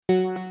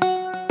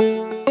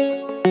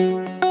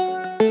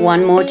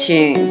One More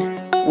Tune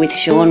with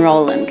Sean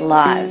Rowland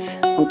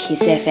live on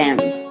Kiss FM.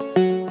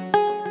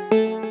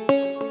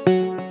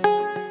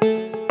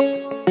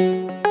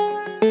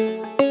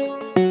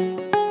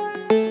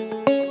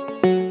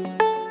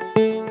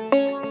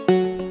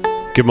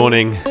 Good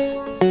morning.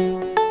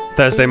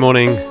 Thursday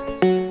morning,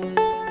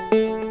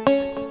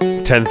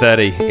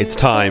 10:30. It's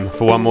time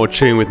for One More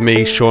Tune with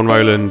me, Sean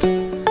Rowland,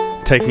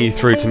 taking you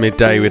through to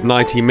midday with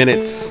 90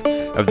 minutes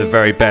of the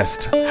very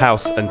best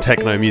house and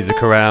techno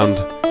music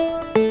around.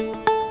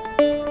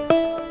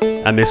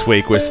 And this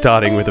week we're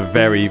starting with a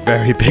very,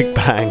 very big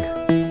bang.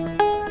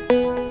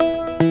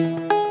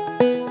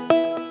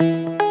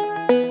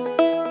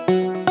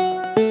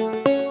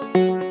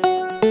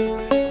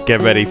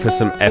 Get ready for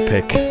some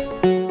epic.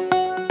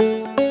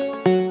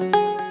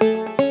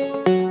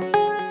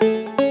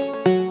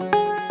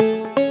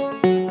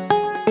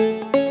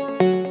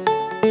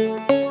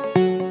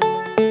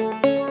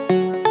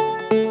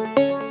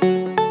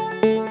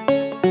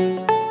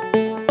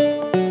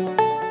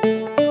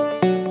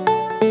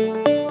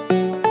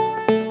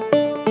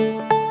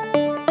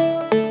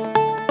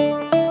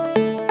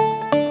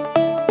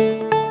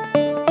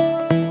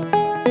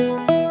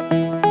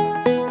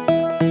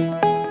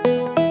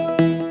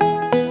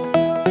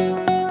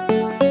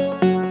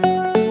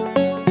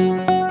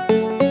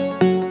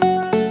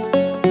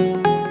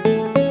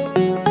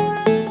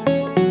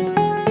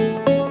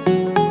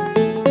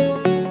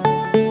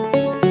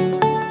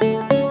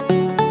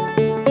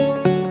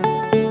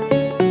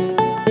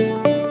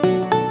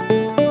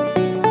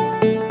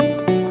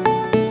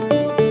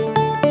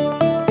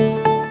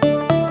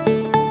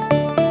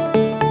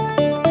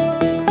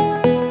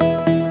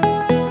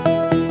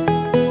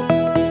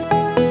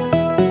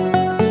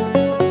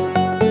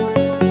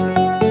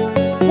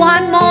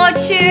 One More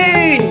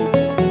Tune!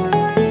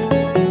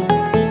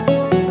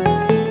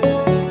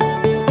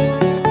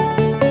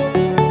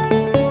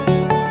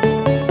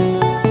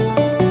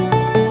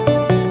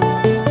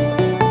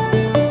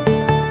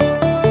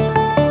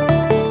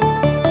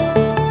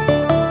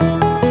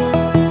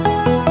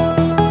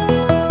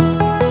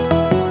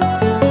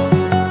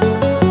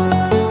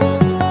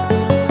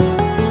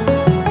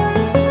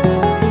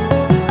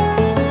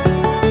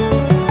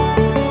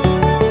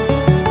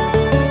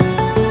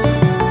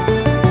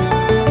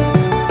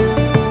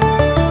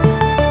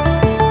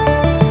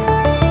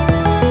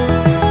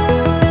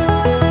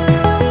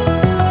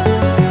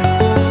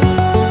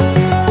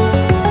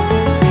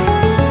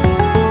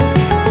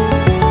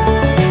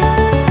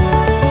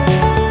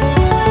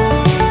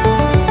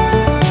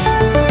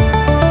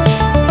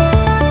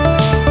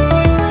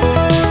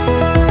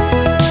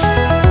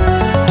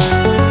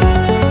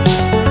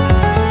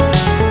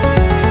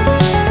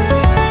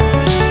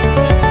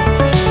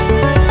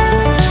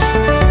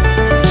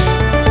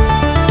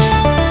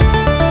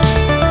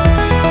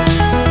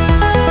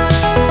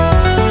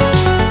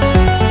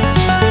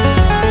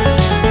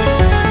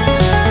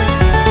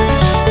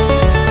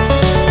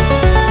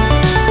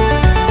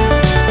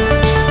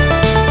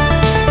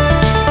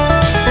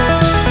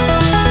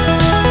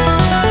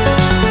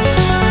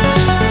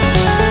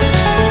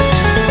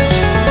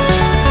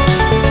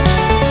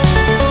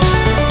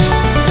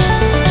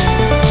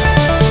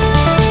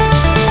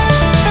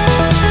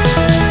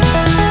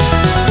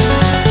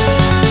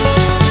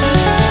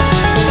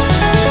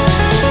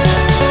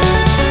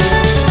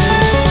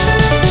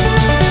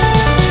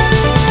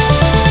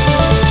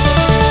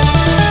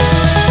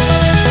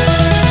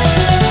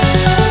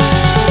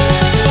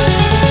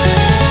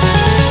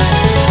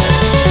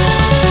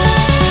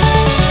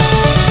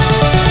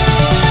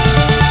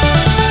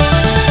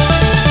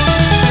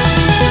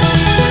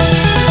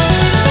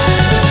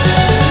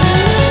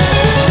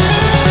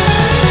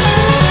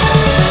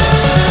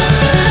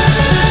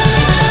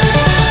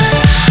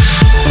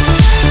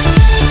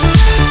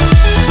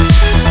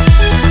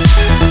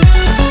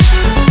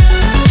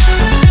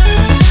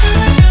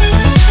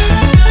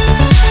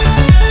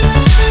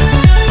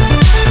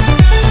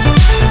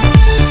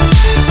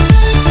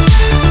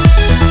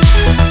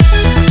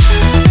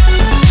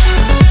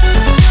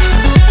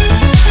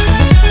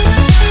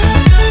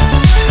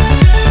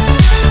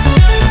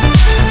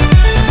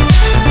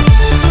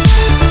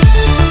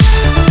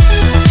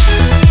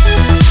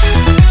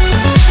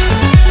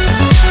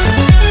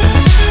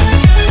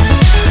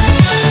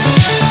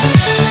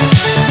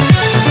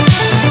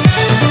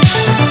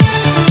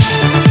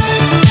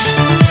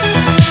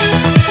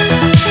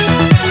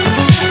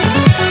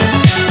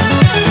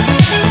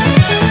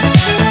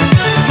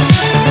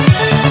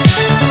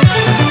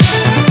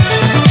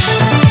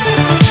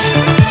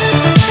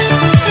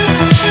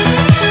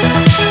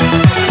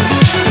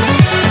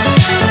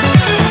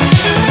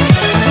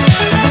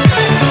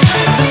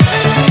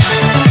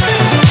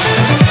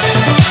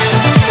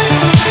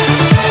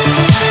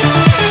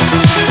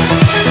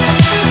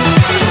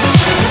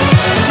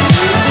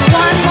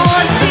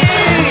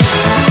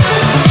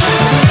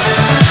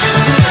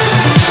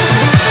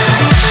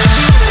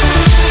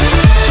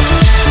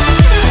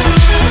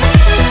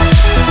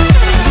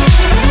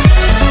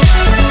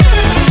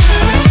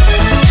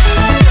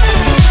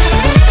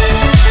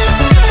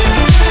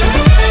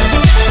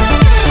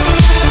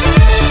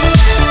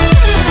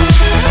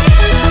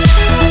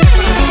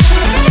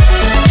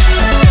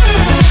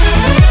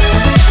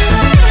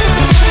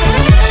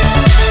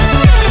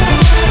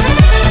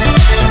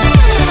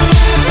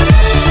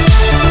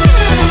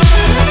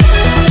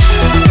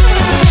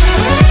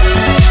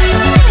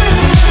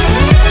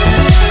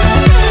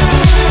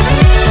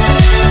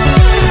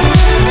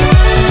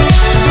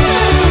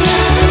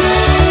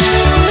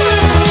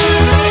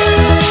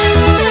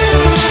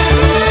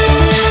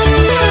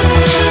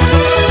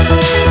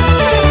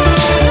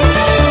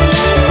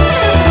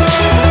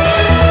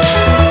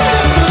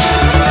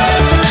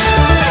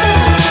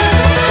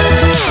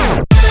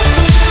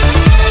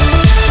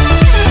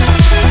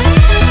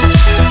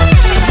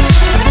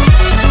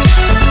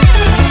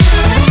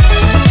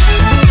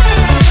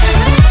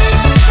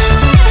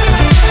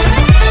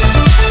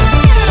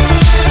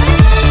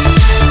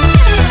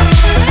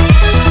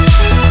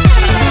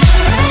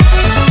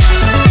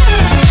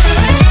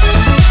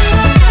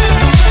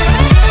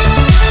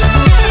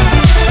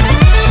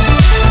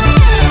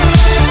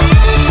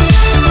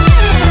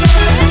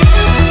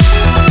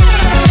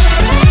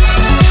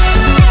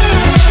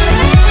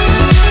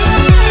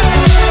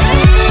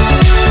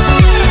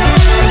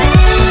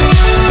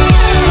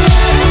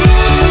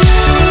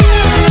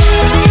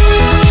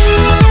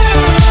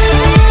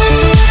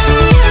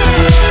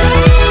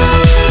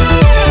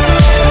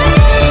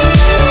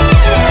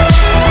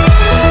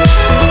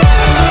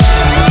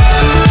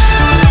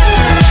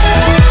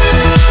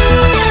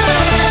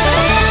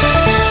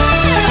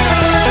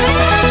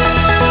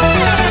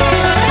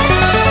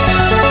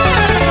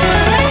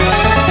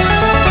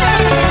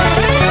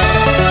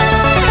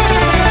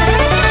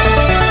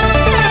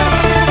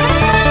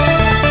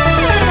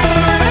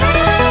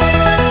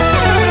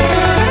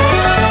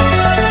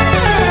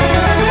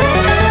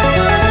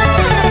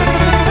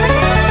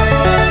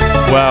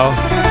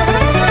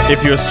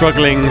 If you're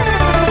struggling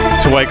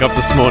to wake up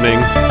this morning,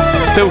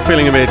 still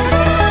feeling a bit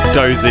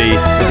dozy,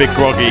 a bit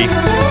groggy,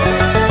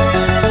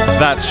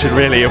 that should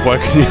really have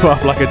woken you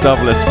up like a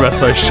double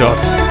espresso shot.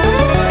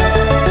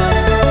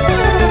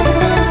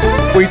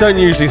 We don't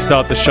usually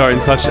start the show in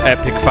such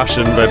epic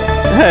fashion, but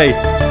hey,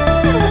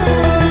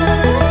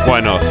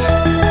 why not?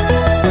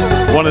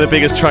 One of the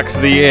biggest tracks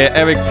of the year,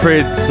 Eric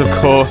Prydz, of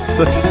course,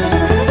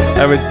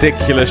 a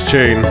ridiculous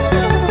tune.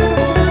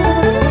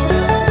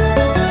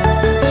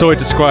 Saw it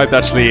described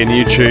actually in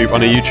YouTube,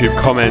 on a YouTube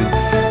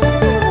comments,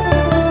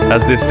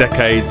 as this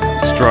decade's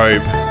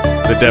Strobe,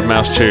 the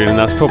deadmau5 tune, and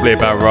that's probably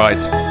about right.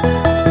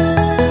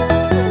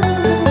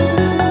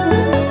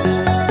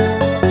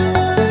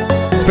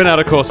 It's been out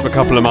of course for a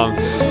couple of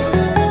months,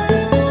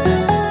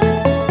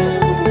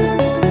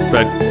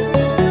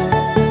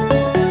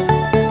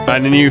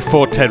 and a new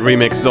Fortet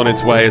remix is on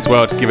its way as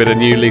well to give it a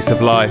new lease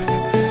of life,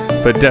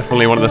 but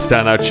definitely one of the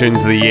standout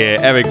tunes of the year.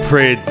 Eric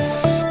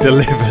Prydz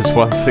delivers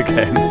once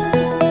again.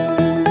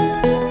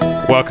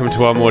 Welcome to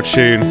One More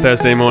Tune,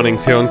 Thursday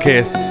mornings here on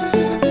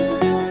Kiss.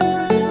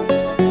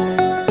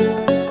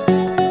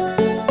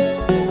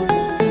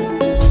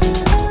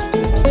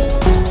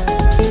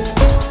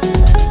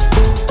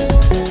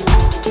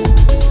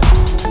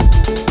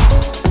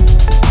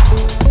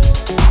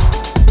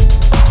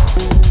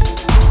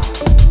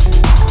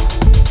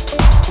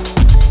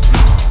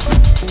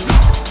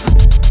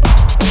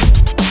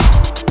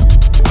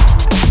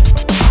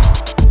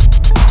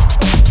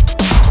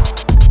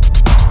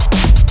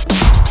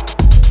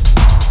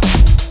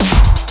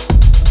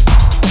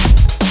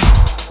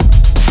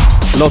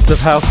 Lots of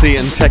housey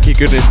and techie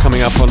goodness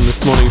coming up on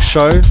this morning's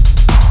show.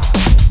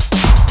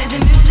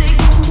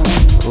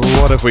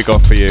 What have we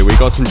got for you? We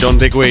got some John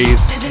Digweed.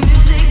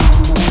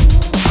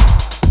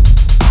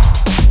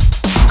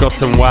 Got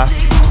some WAF.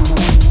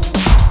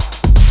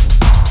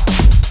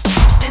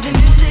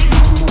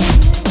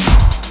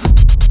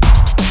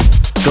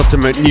 Got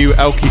some new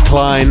Elkie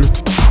Klein.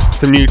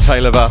 Some new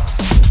Tale of Us.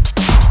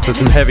 So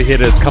some heavy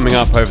hitters coming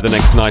up over the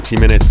next 90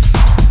 minutes.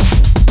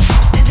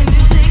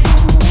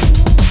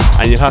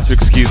 And you'll have to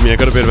excuse me, I've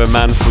got a bit of a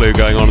man flu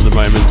going on at the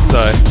moment,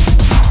 so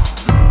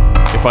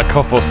if I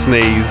cough or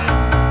sneeze,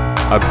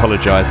 I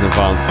apologise in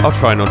advance. I'll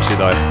try not to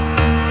though.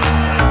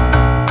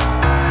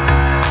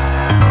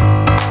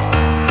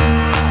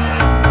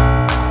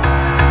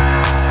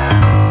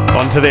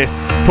 On to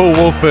this, Paul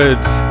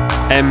Woolford,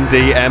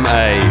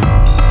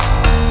 MDMA.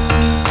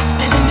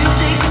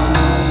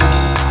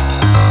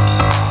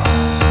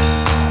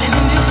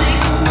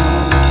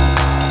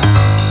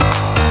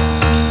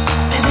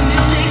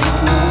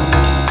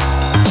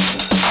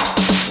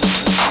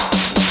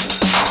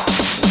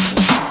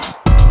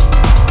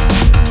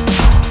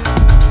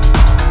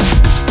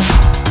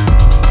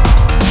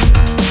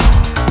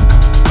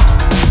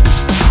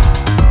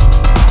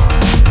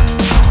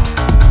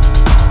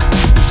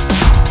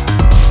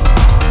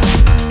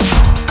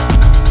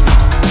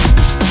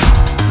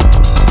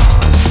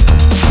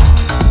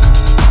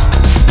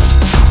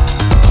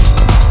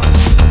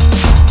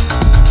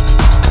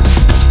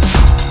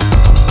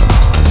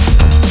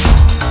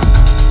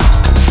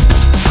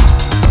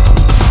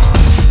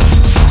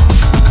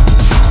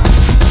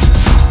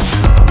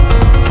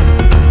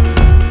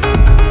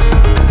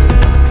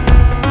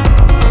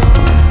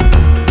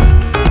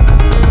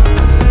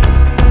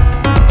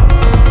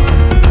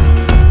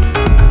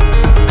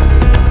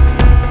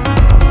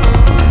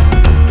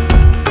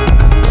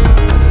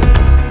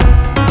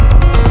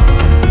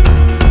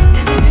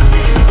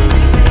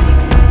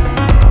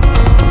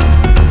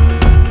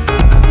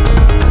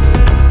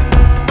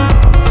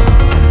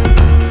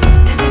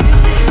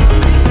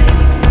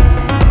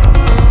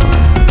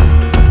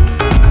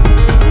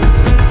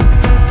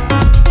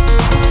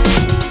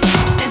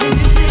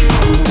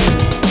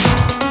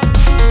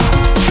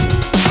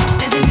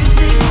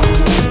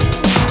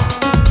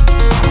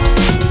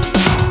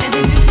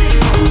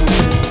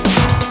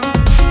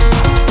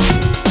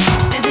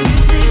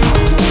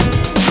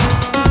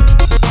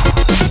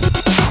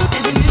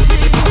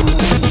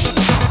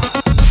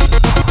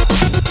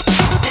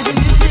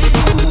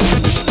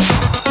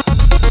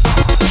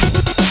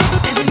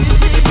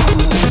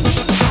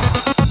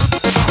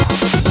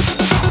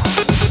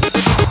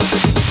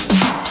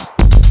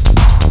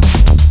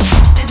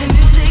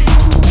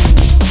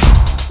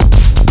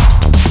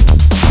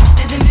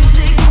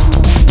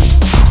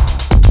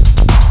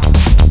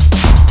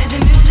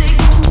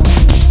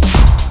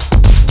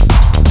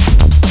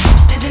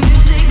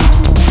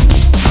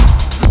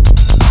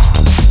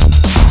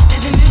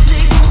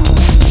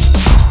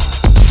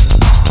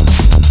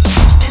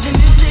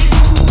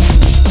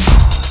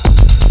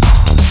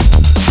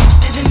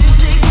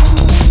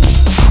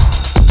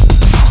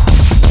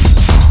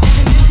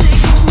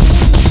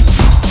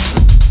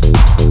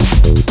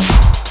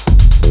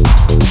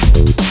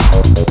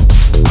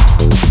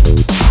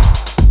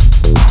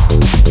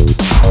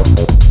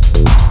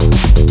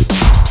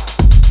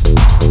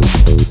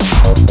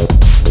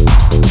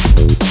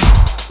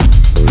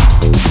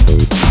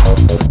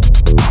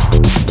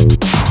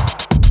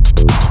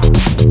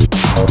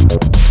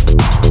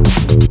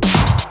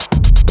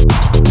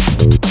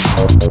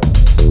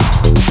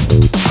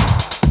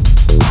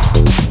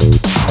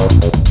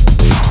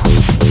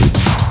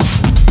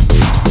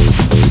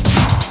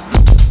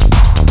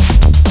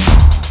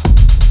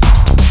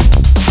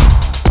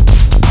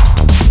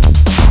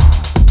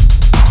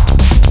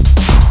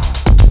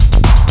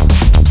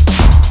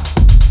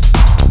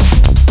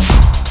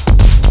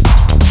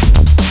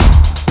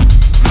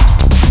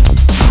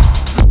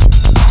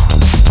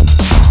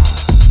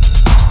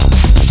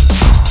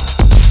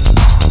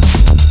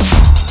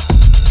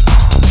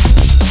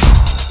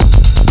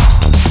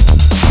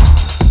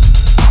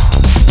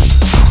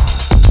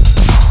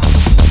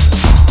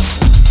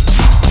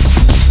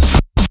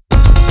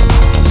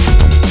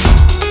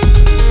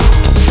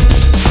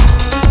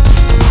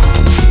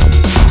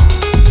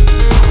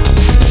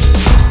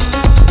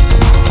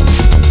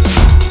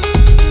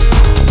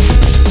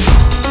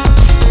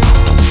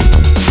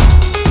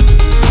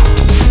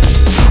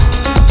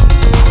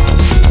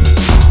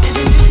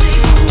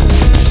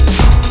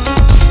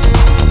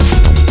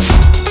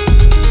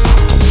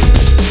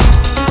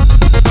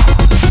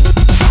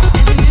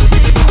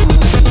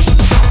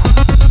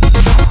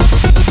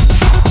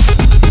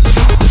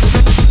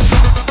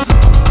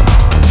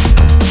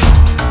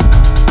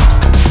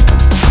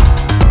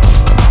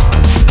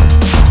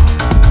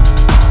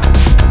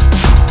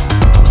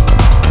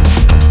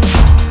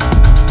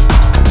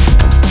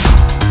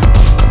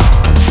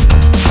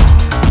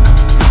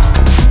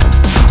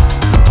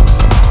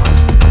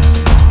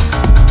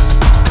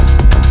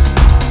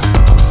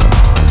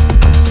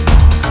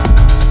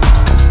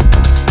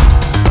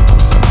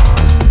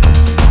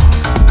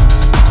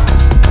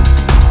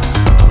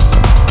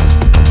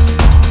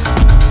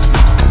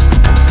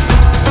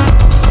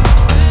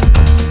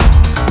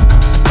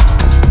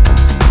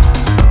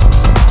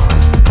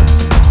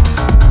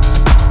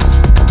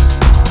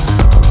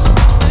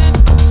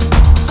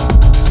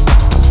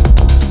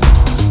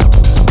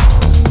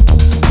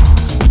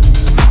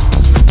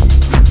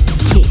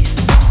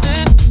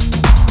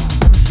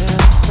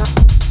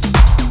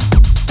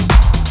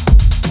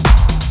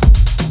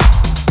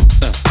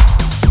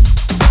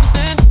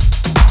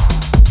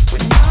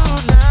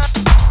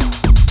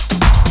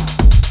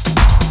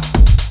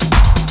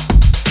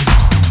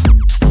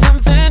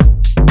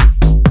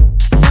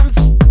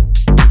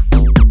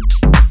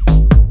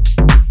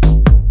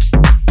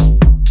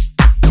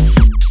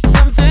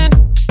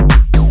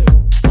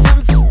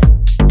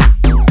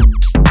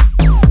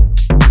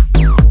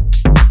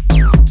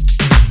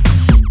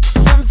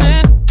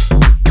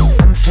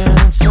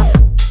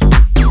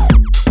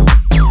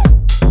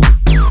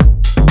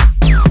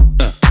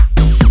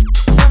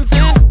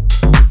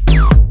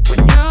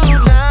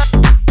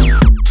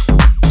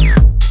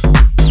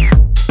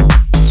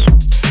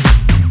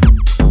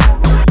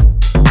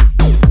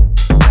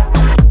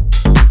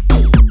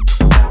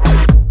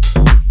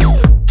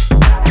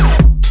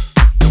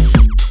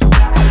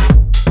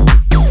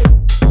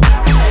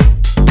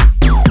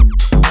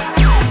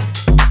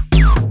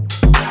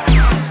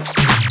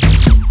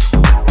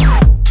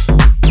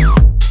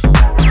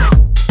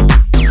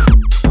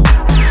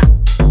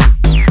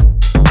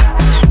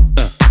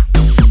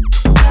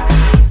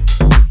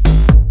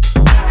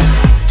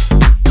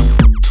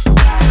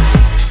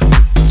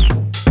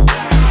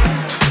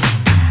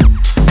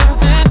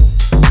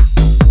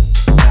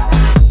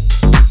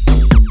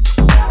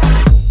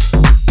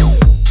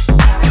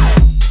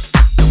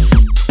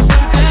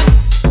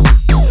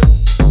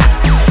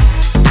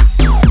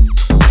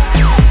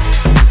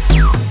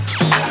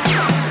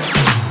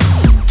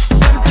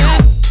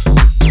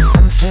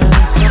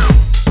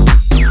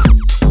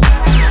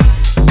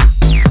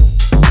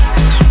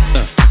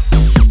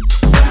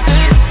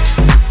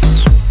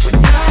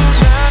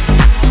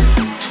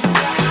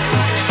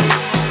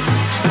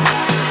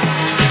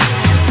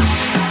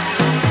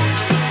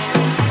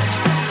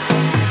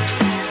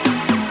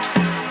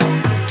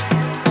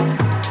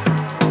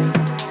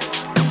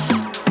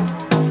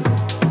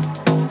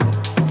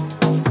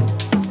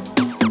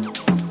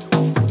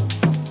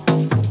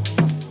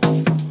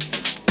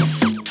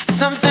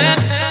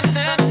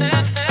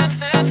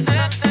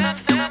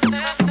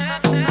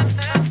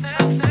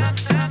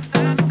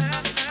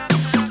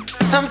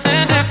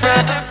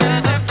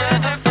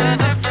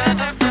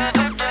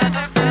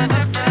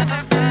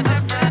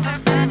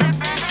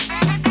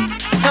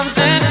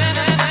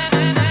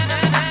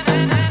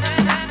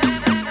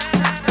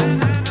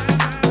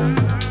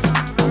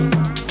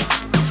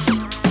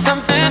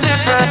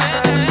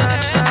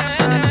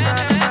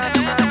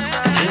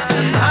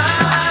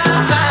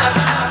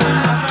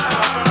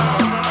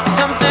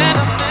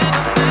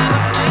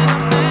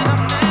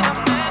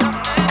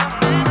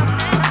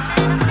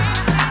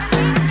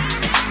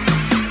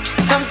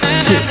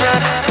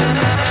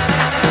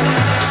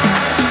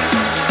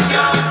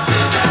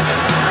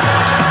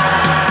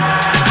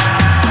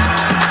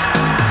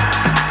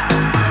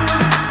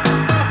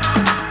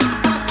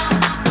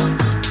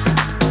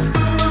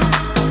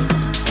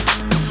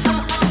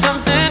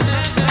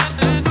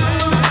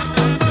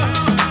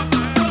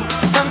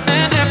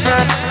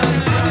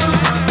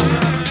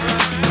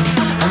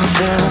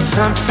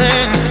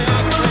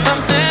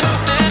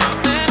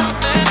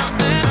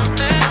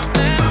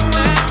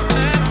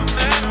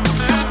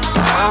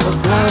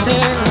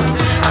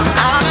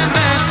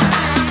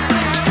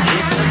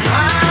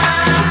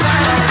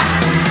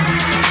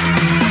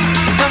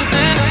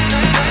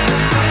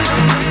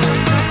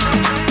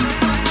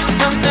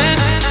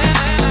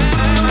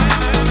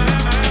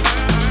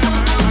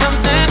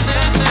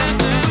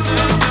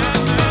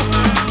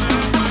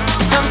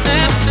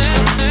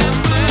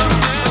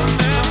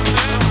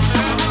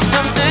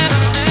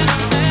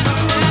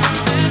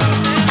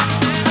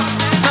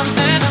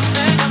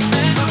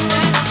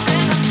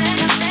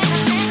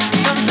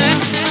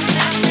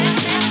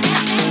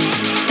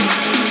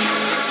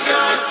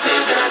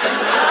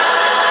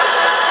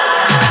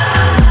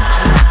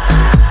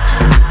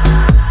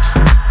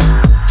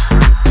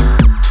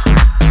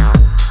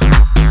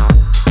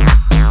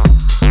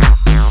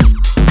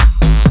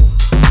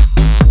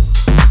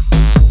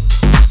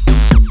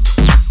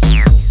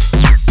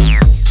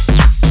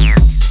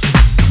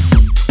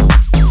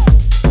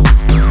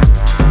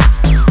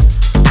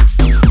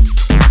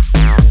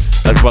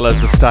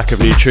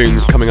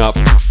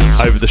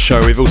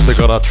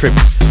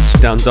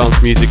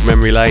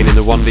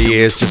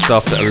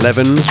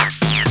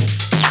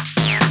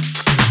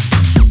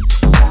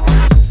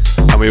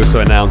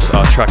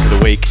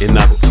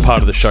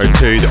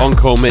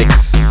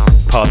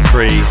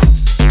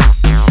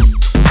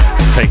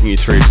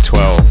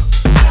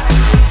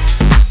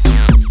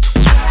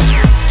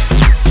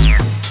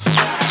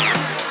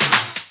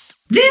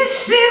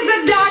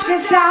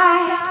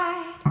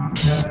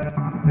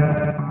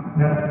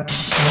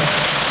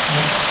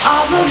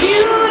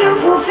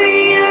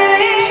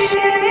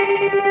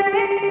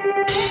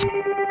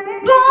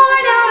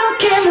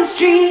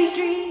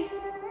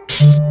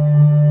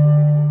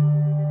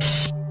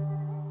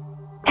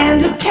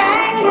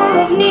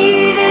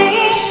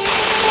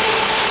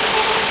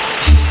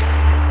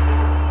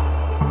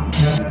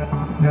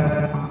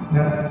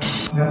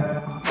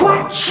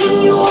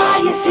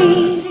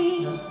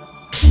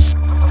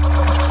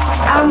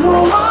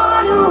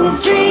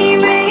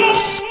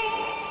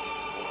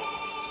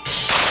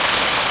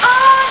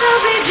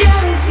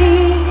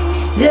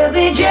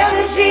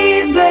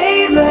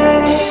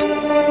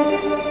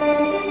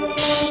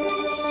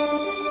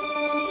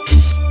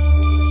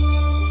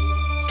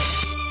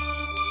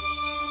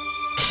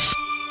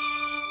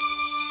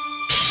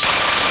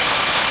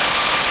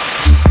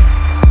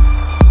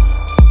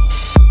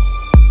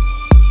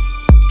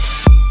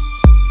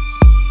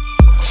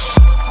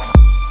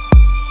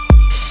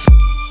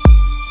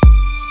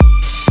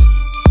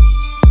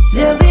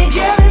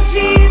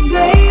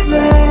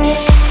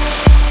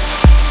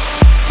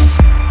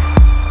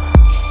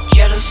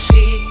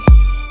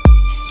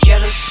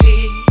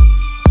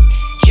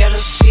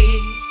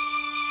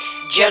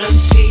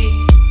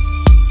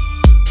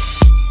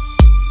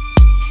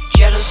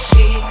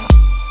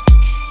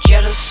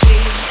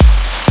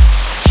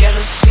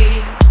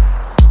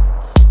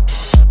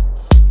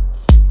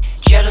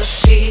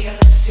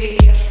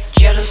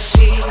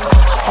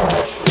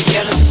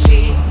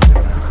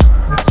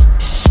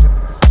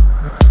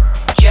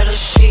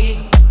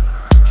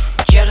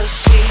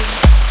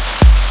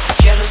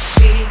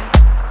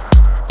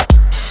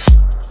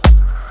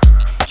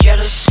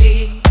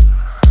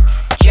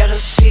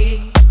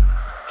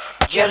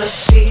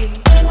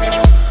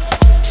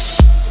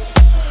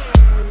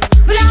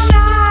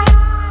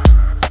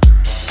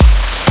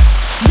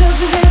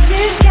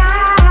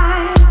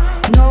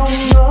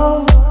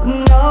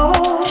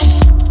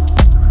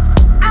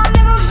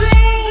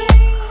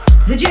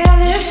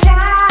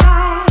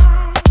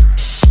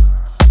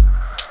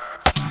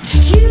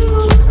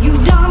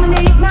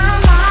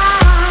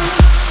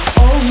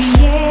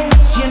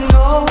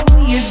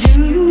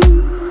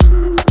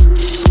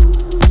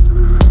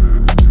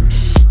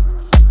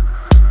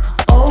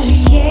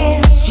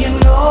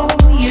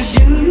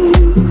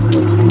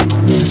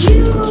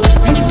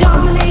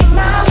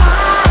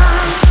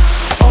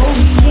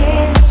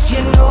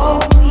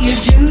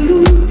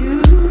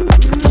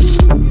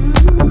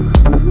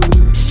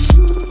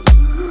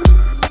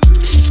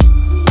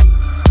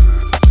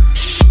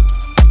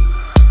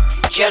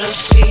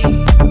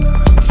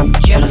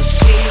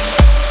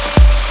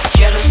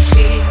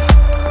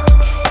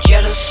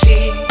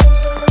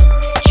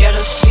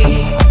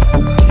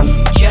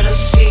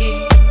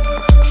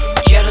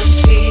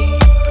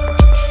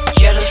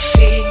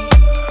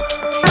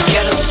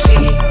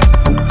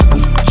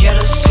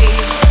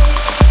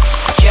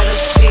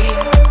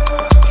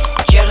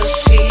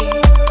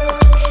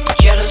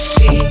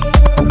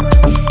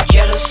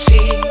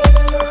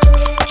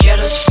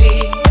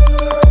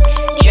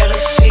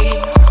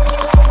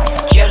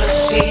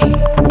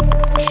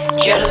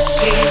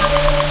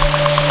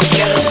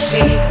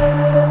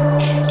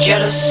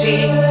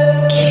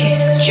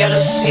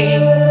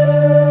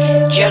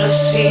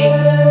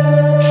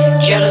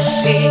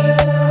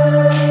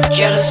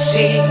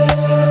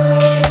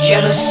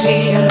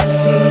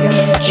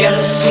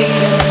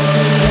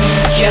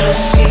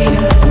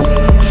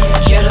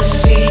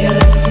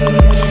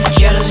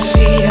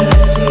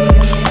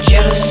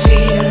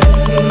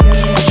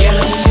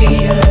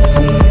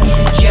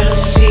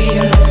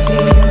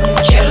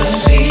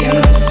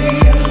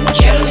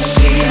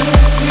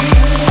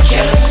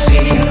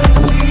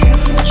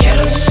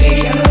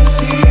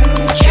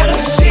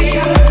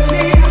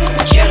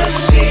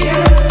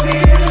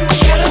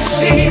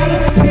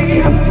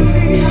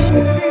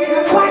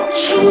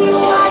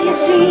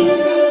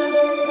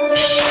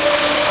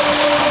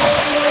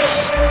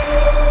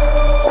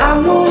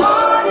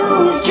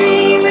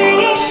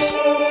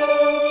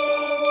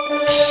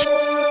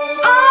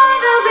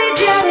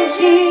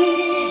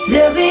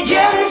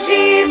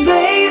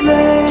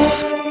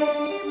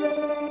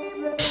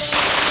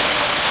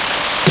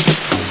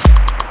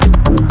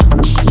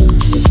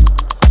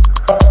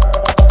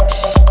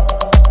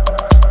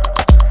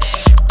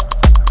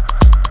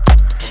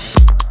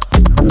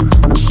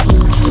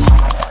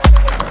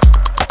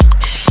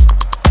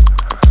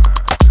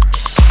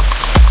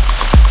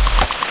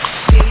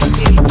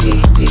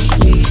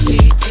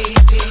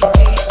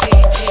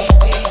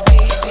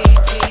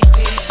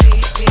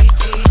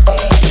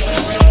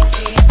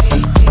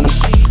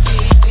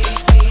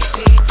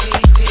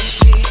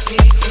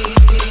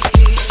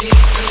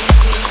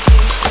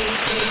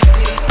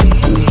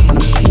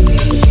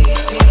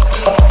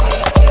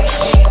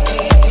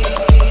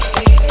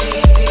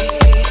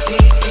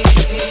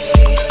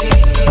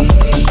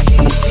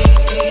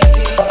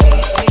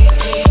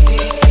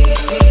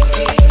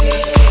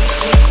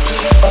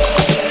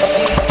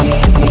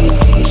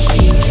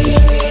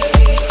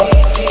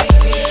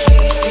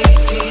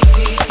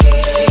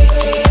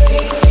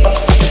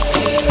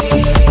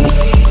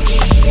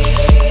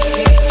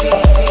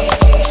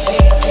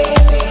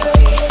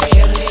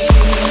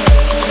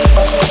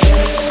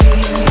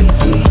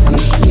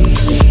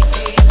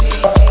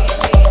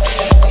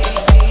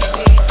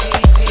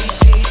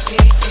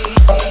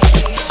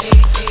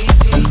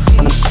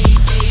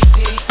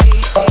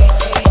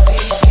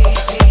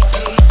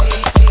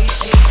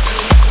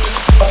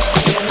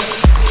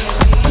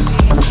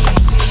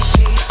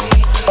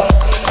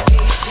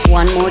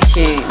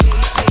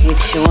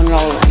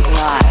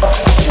 live on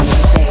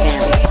Kiss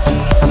FM.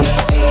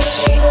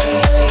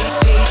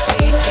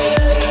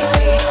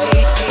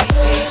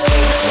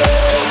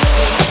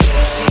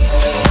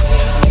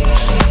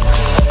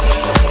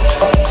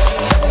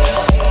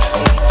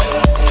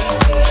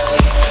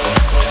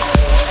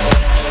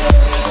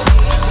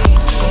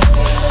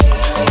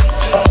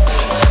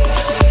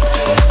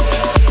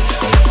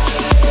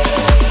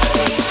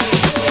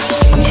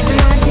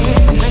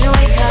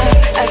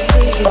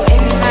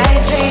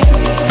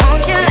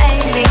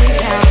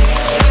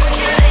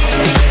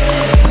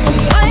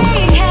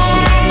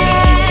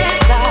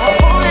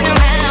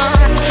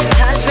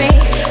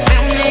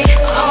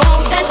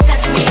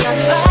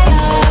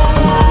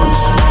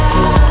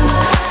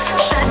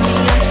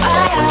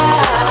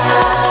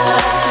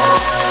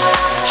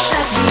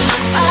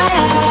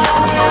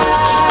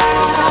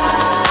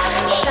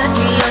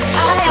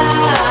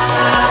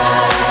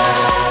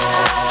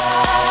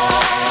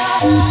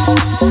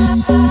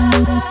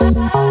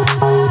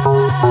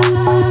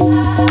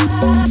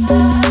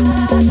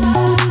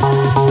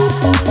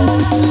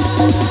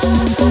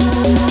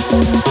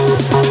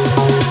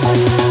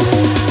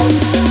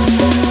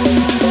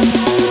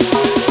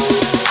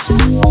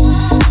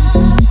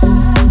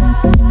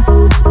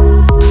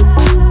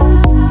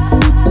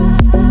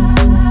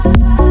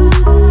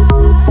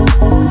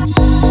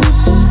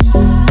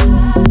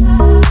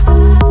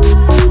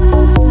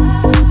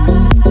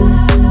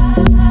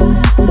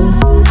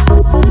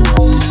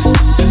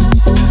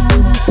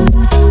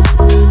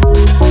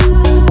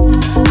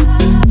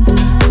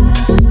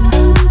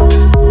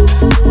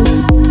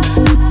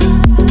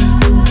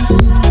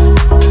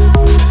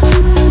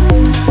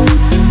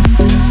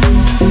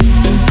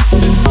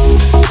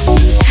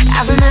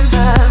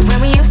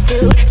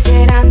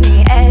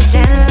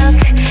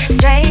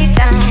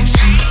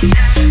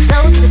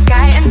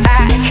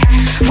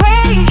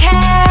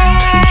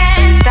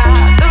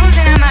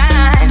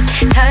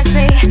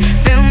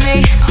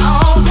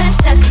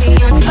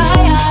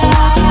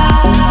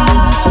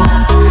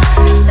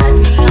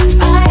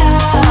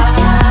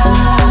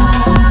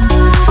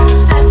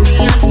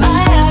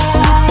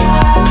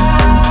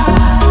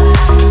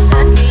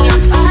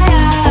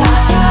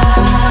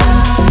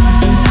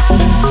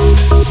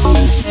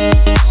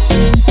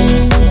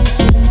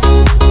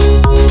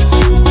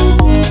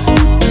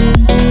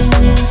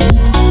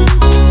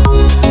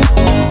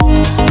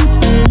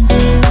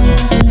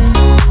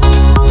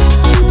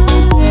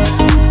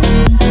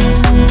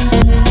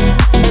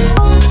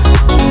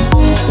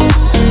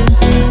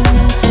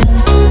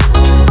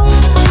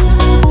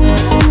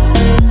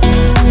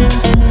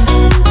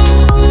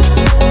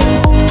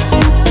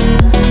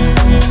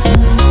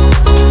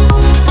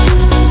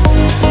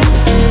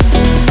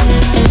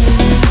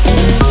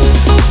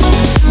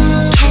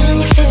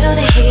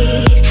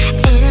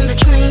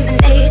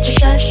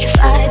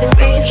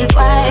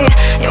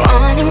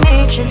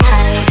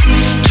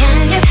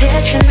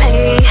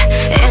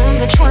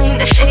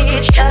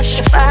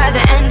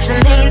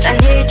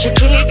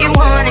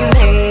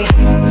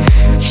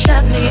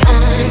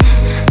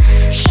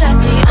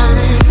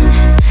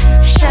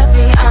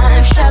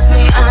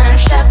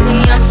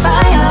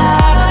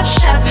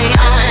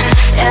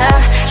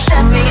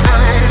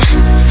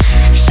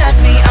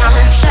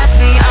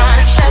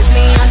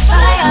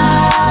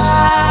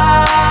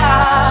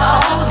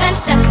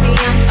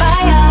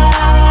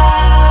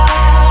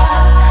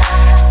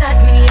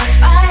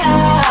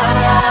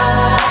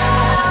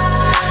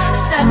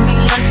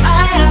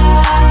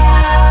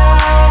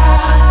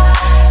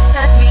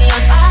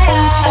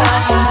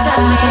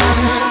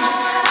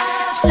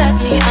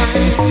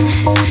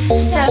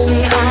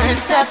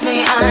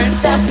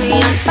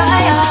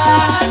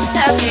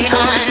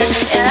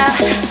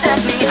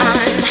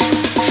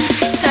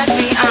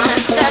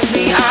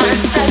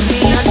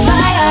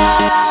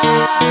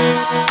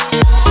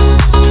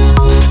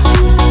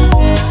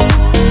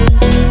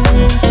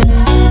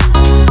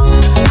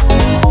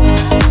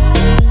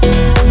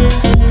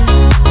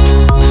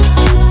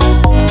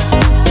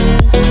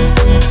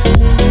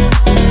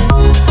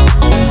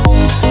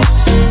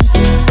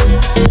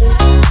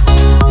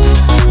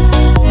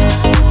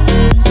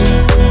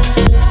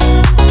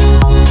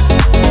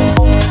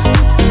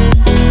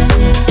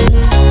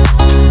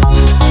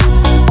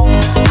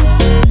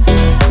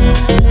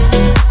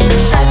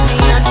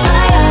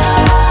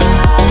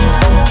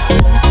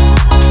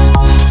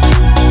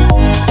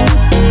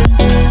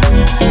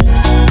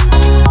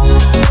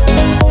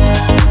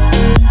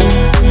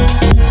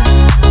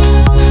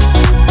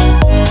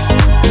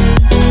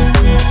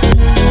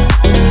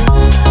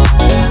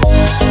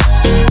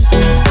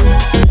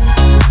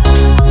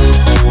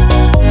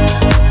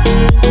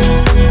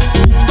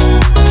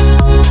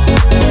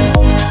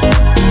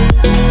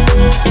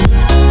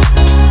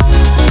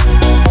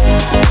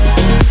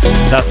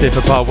 That's it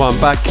for part one.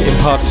 Back in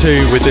part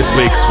two with this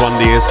week's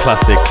Wonderyears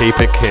classic, Keep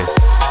It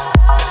Kiss.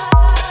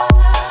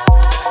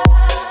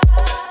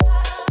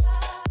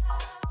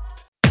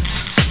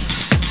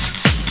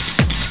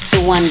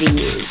 The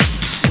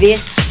Wonderyears.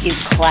 This is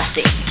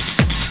classic.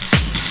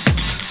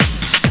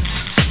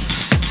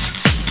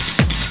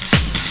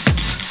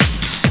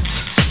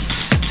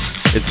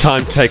 It's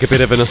time to take a bit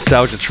of a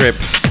nostalgia trip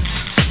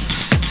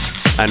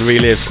and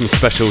relive some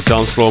special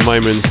dance floor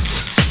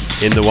moments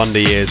in the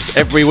Wonderyears.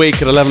 Every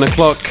week at 11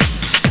 o'clock,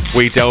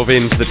 we delve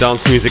into the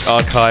dance music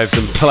archives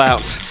and pull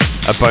out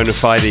a bona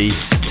fide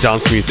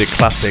dance music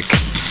classic.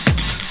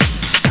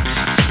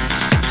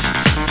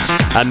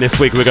 And this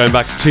week we're going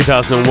back to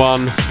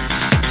 2001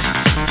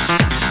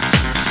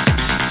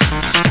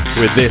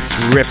 with this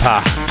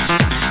ripper,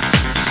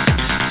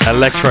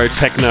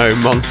 electro-techno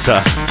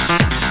monster.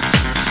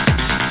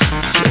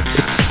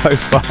 It's so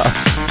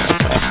fast.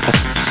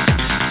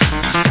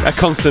 A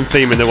constant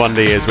theme in the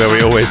Wonderyears where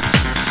we always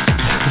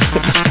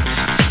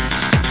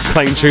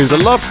playing tunes a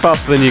lot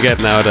faster than you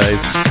get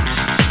nowadays.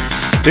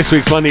 This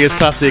week's Wonderyears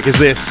classic is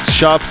this,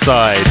 Sharp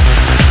Side.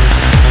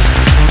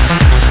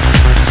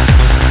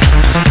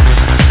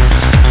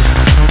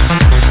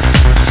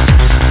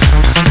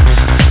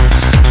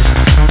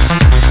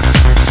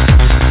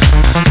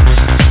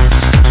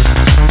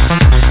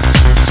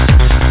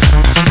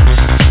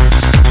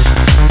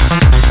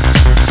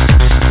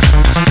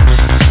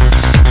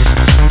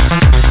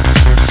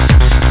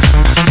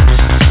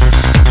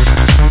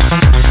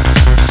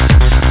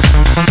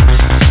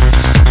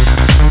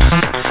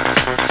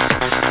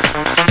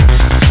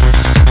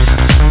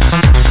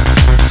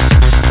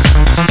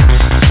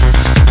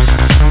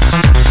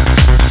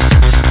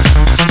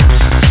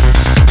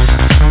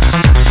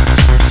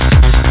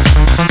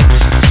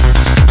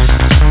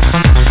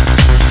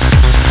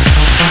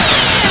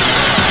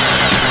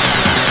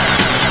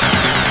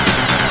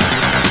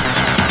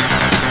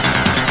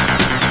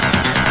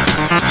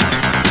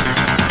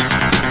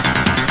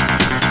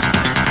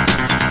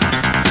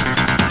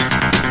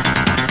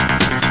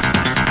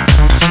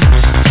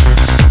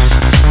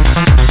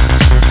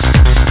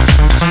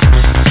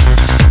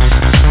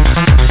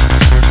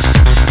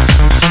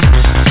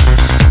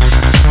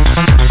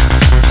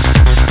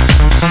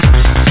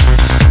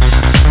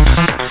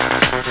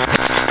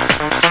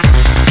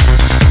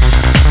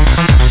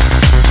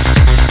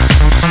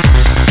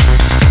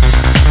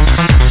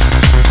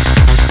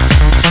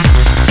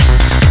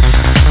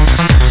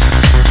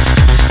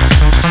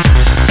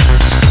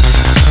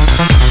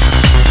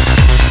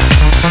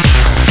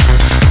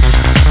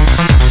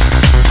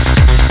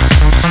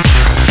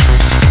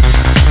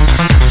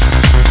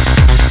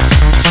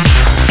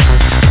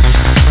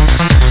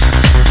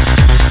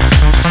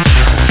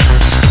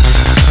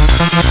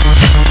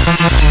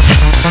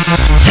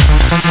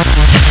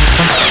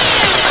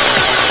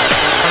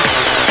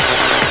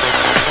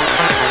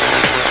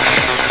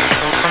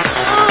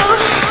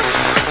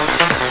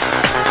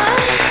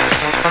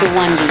 The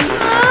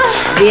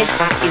Wonderyears. This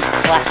is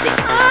classic.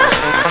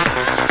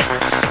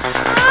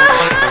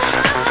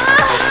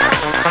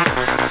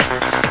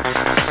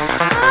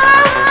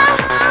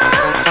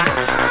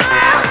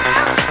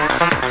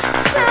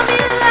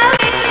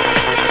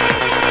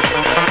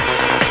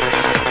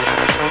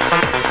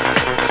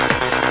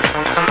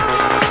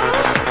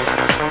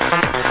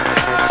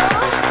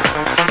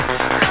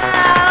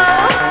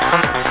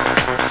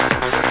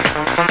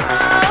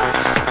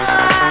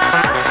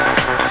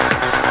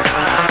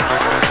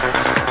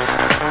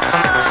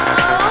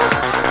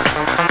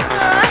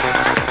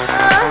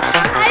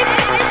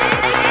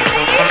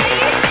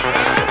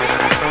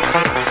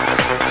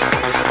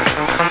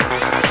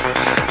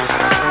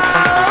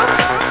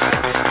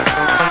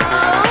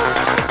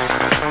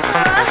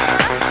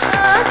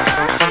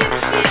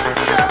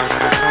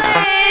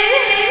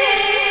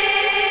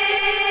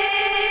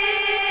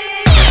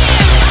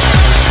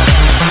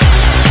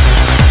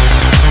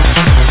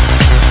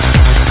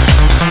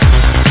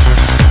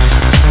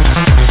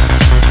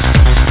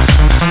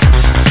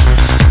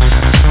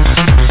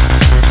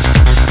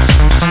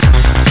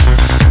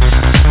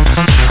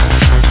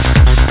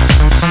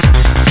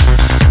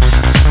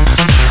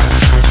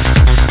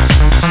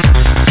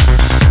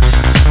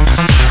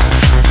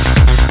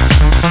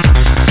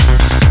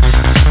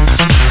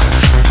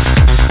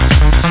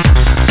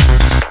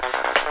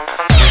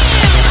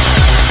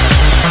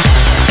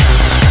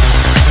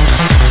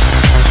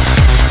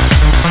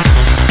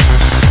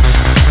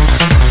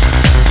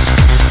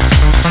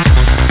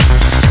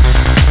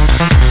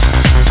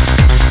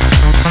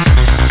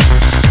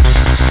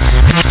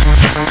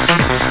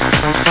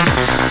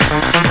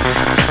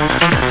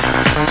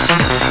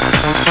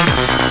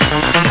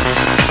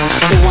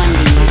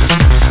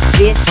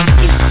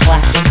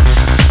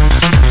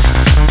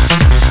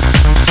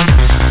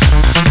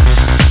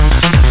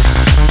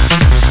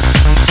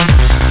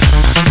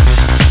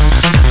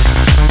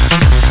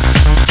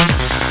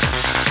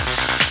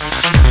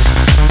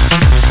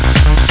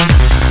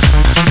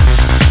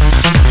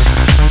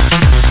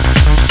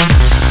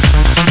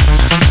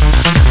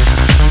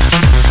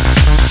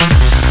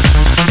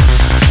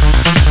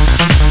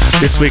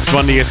 This week's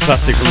Wonderyears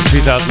classic from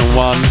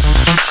 2001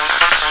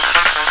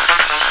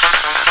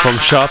 from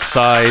Sharp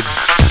Side,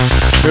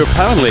 who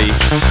apparently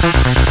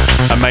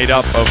are made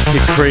up of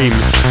Kid Cream,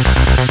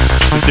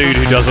 the dude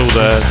who does all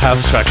the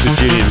house tracks with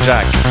Junior and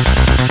Jack.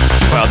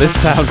 Well, this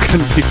sound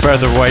couldn't be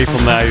further away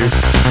from those.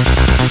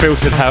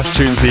 filtered house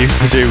tunes he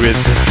used to do with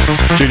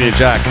Junior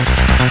Jack.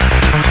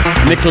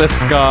 Nicholas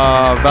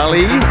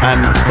Scarvalli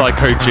and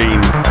Psycho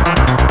Gene.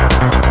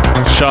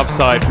 Sharp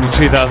Side from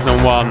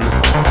 2001.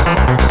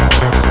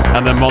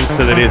 And the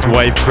monster that is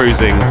Wave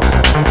Cruising.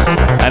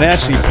 And I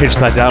actually pitched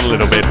that down a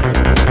little bit.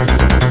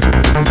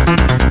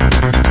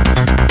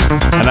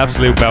 An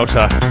absolute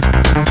belter.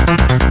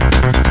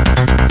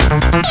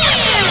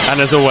 And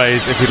as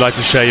always, if you'd like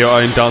to share your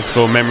own dance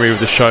floor memory with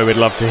the show, we'd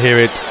love to hear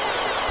it.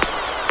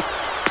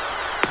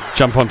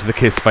 Jump onto the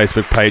KISS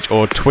Facebook page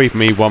or tweet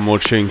me one more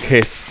tune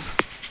KISS.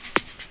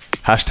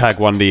 Hashtag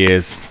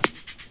Wonderyears.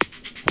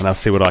 And I'll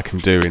see what I can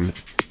do in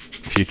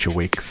future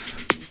weeks.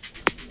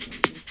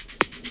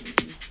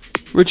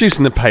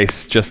 Reducing the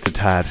pace just a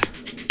tad.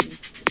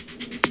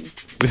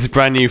 This is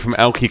brand new from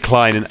Elkie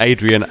Klein and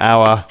Adrian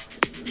Auer.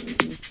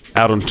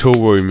 Out on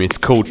Toolroom. It's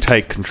called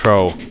Take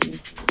Control.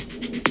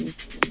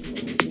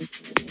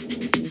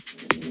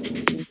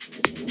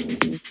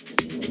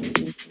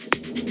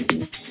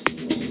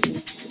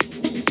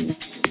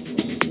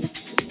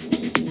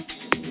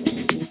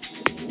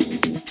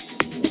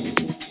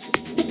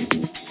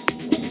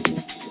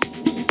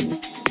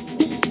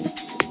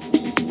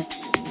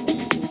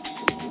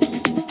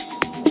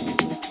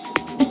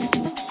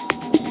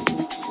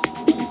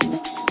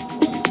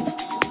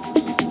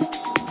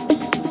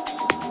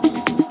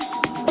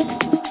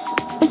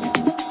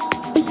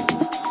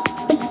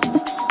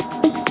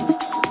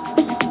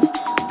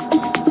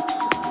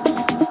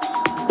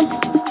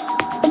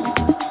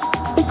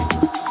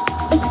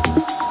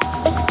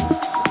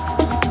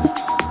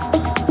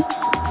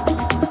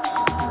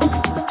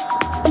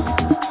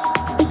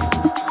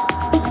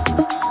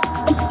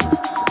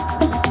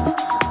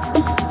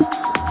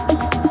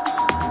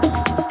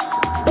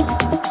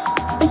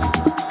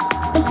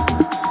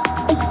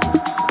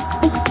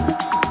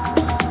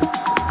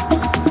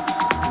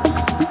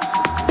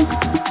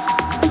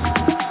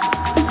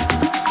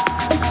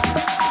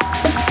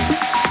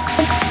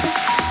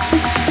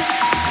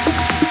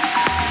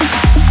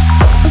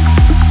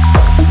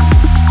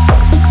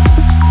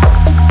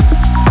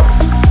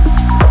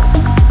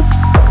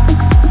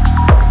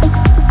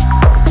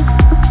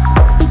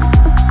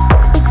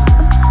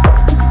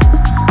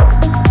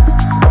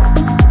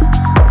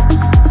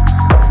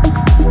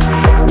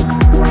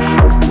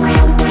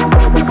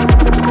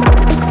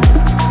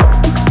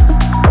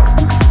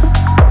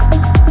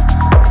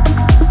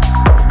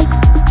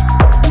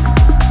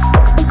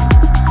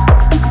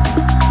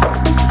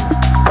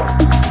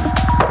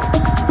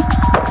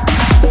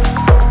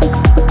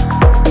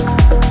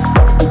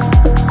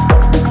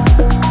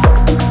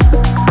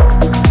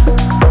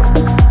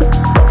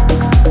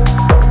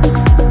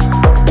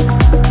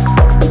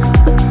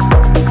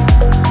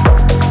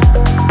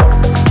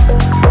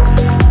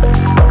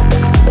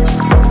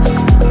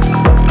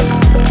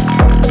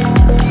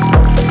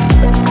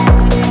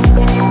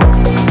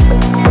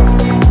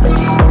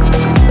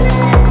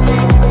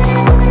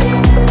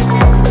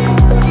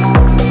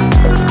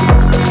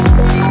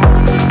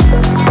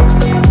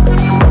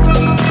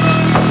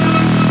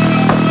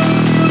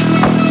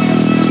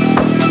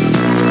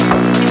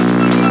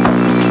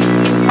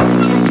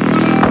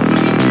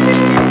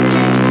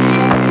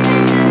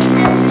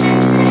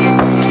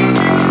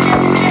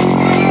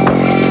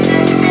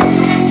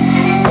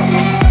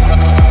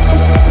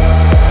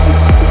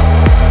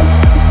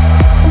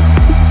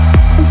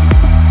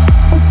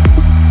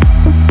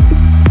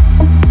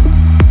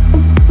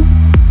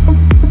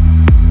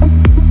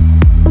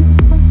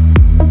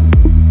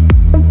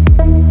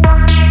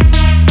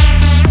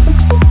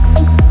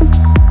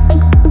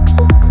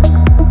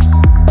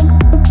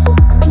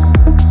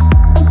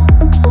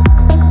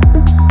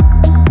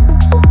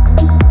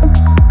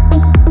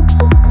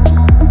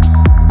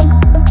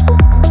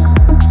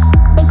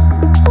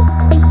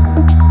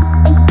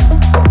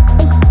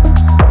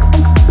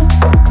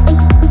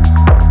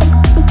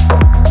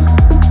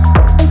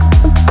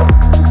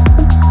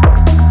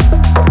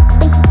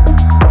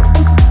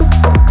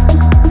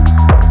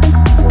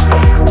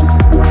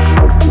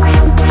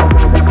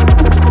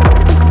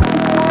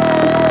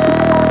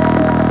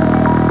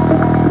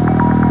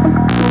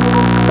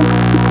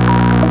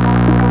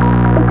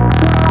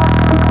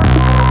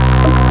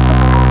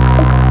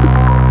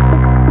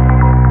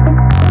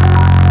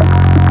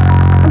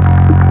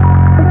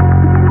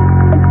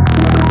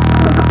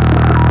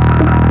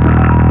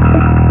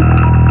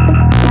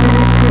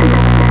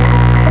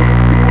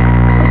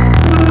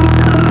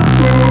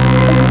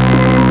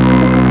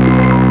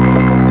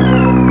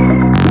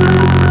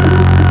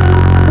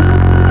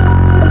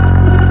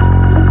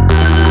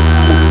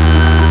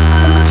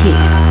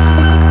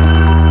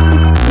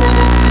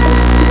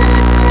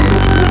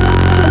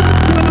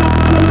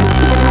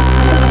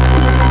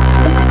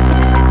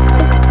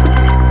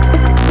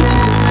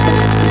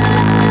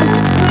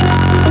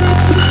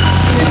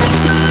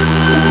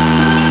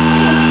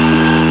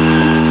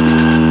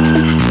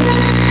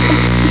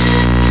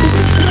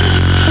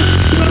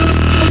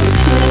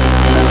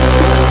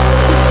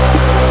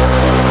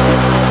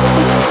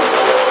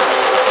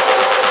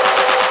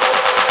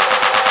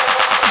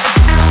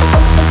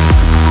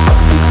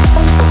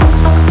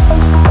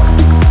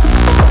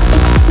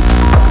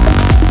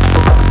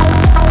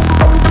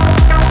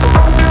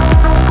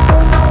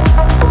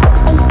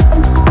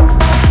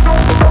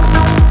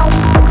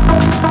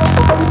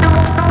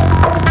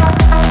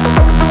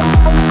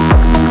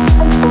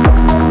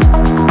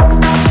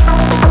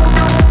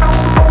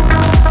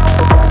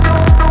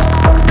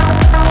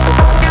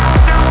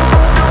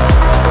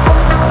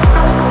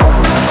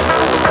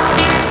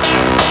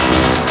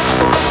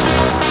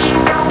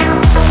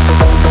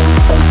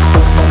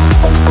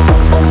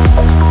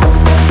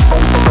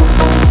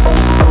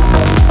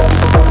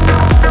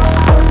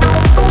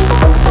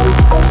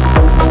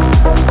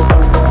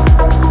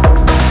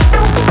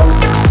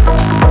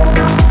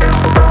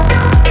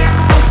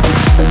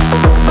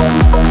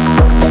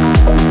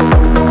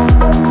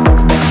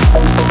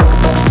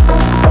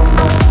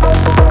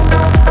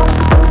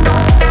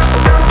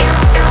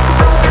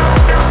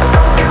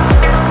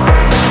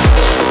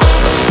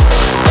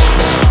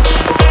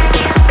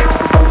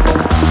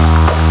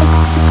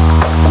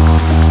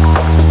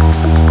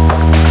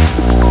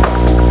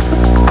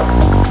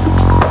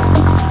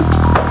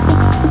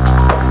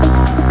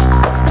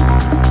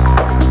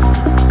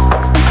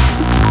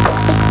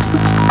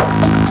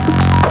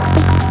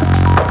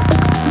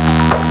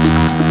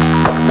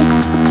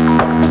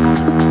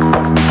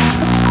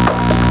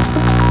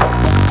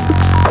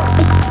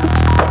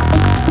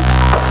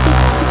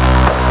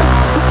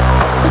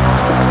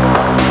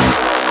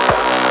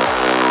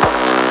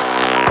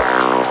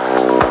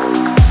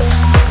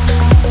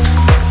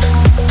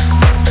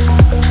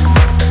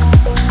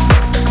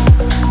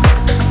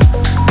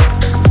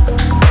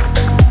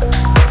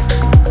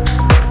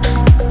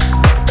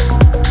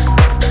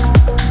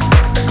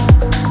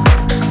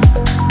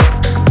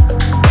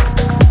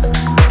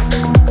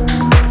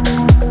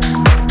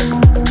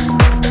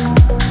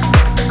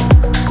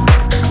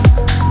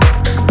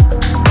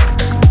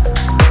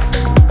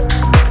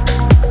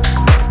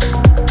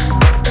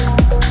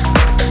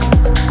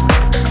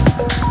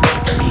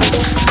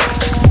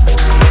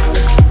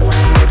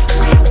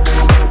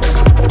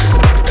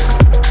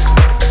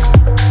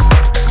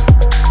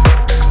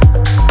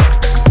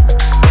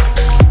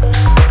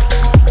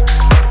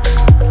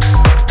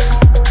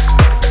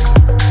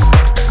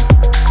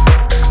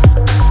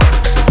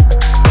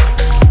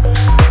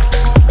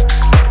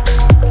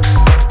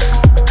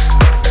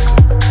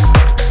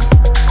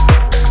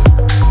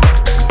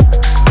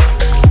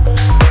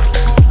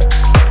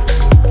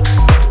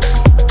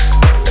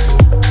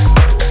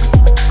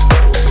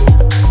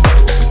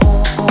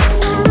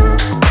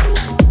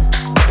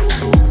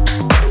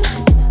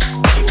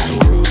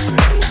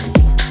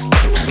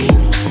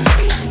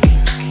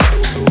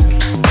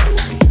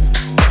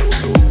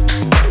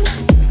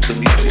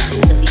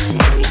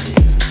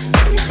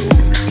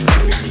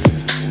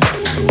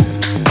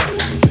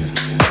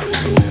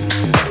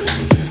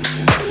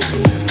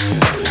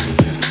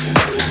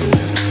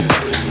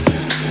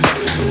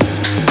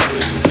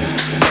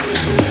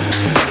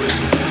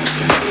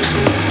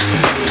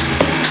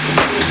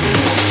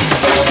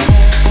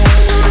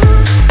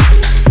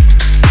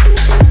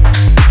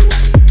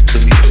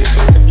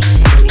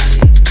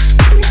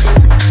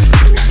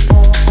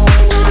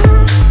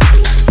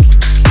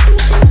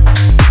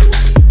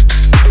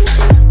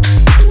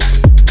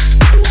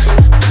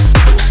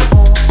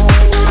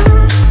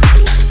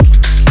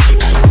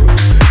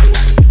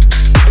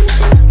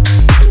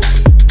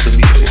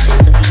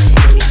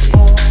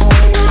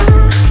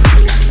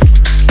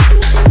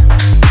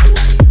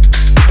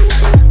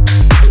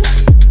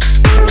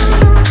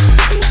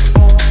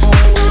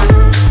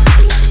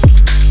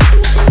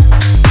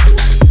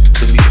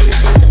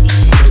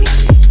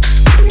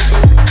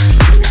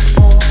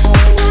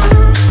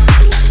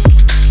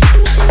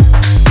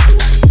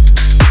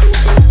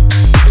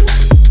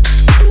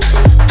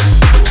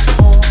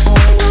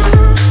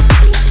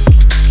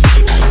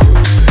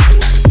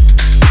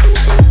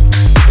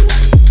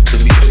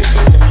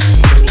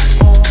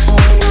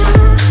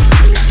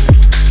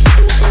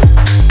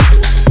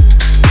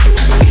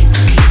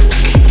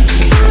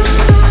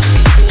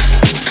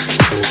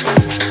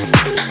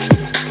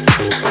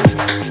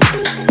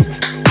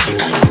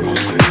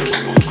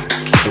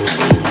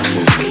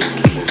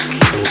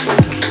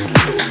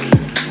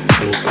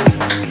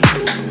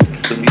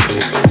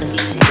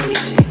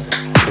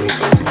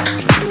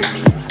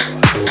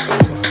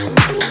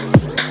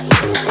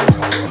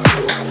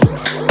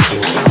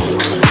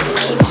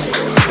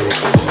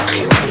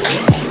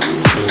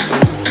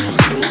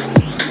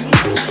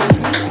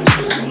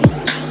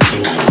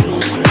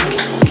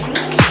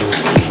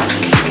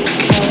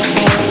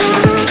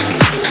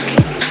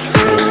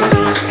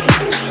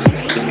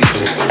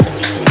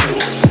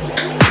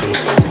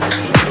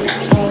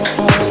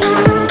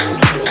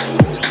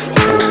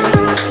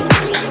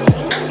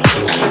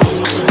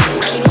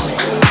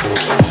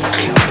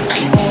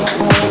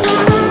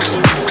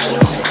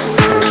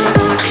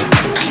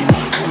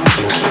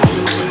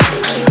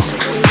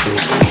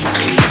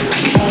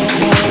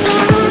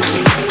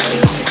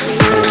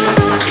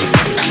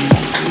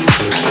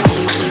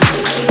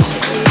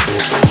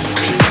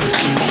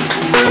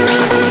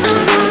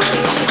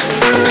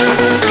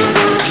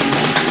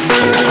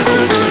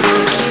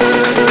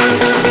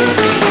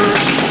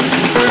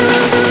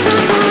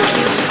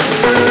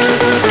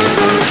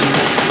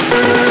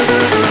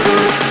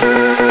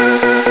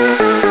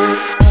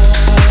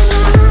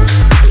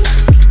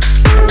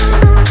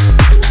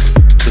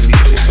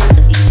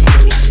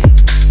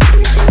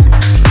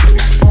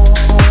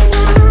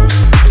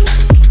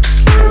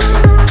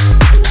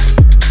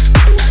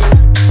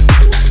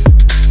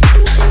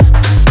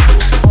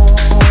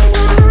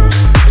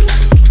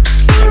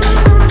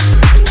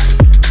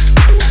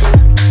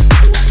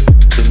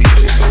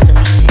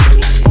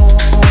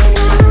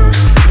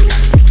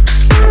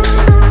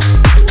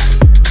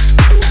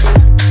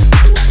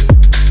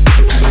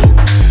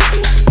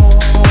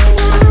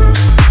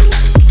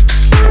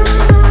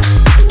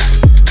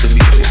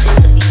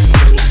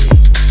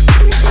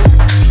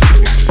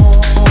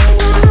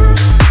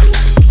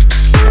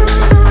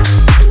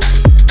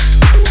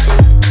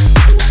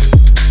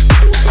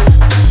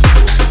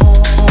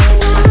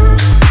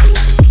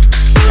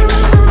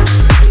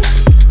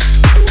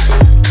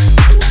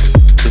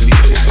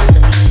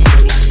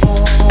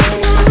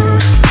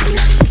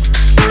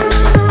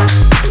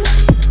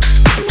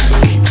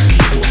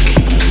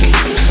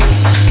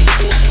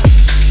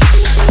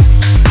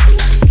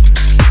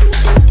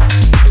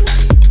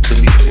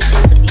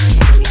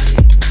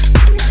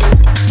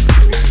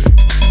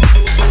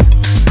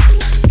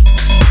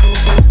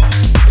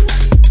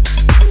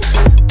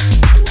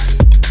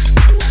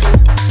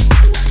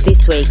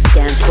 week's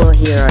dance floor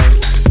hero.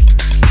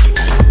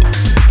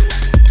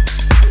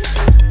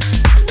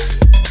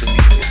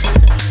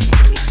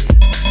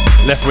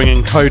 Left Wing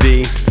and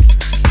Cody.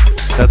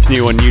 That's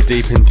new on New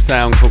Deep in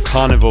Sound called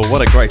Carnival.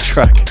 What a great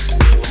track.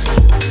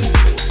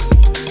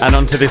 And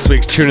on to this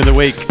week's tune of the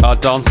week, our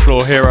dance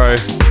floor hero.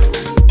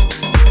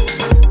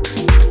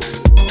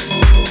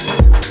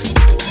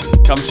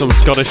 Comes from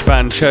Scottish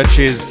band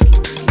Chvrches.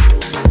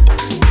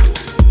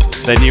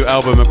 Their new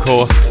album, of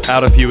course,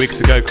 out a few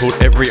weeks ago called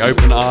Every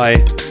Open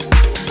Eye.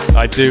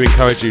 I do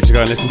encourage you to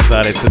go and listen to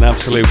that. It's an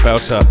absolute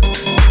belter.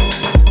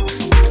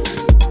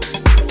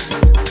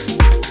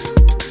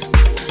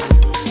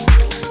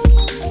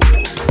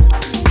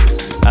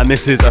 And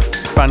this is a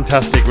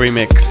fantastic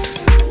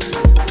remix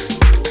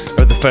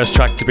of the first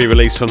track to be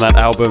released from that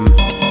album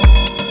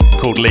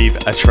called Leave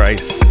a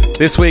Trace.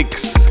 This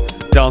week's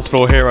dance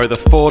floor hero, the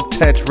Ford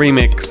Tet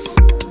remix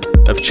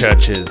of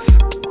Chvrches.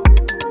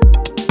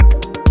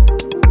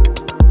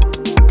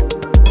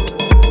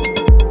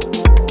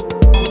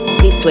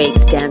 This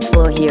week's dance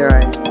floor hero.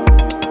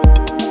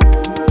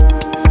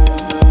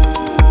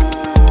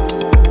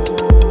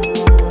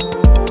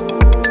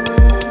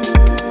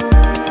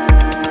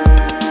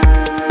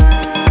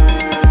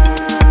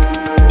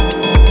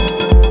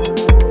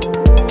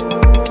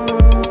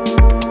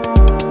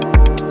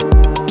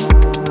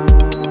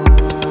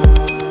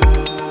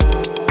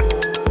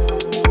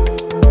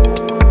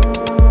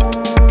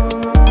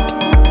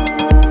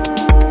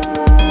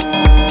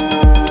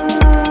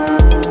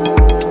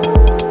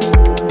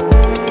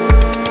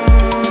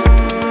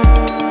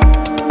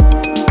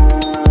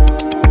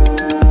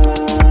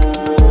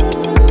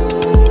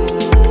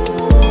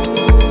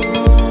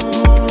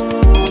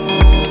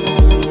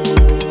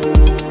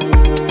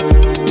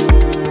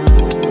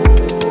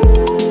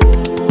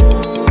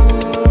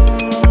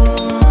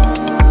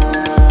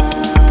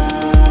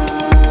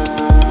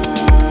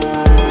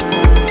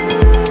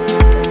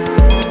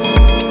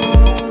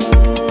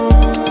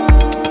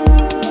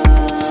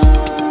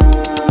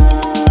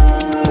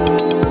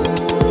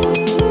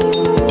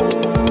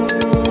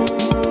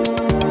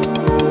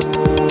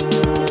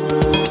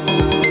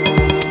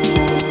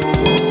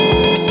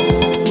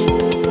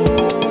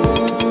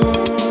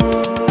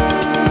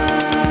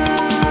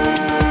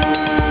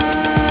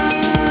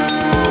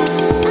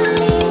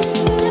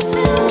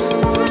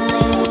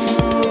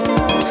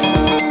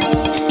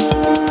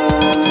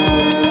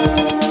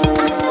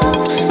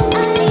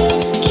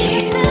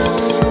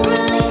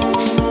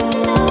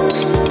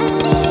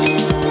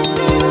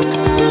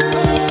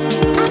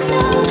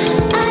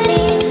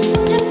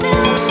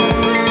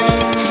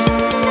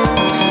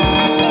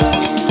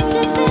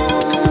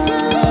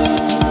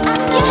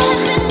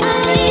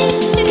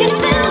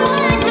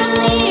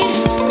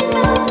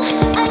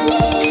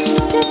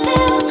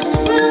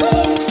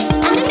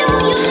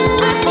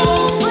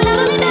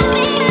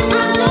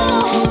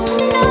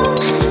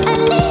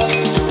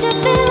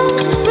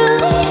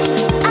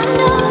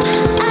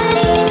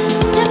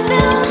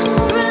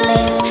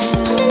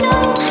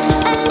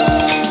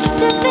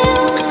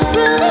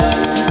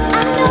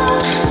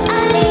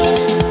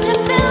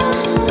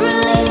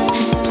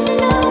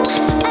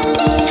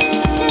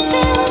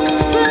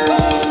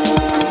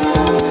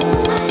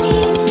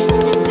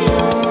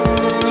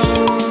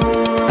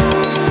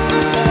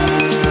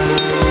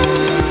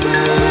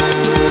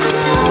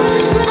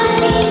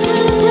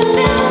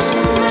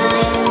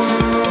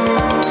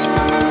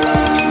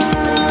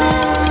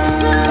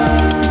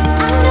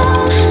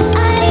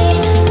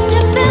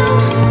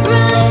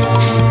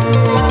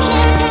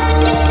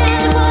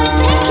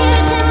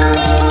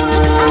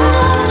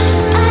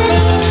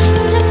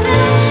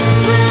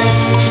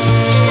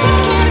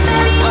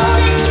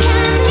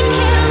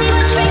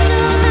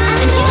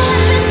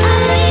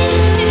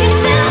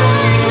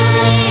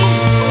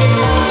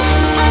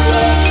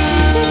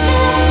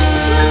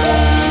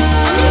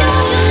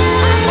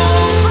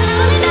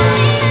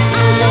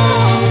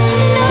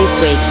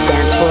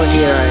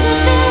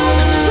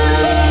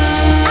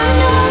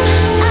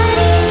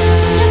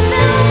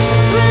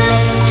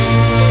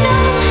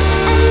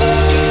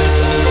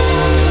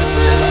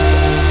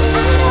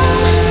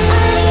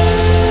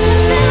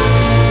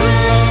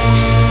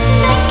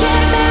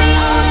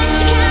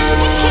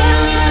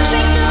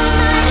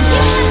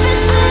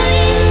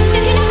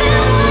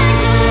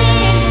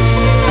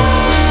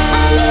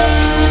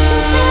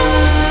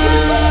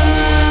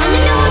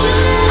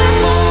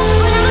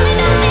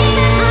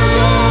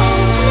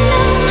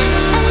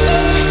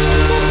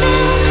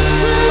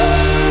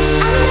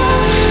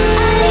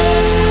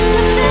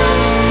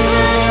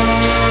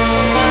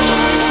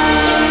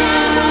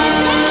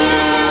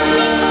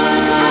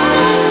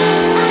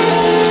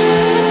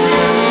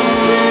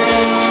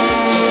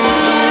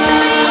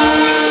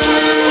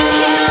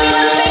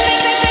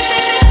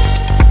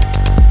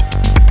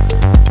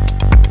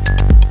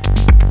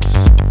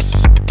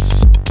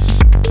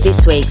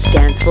 This week's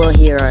dance floor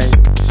hero.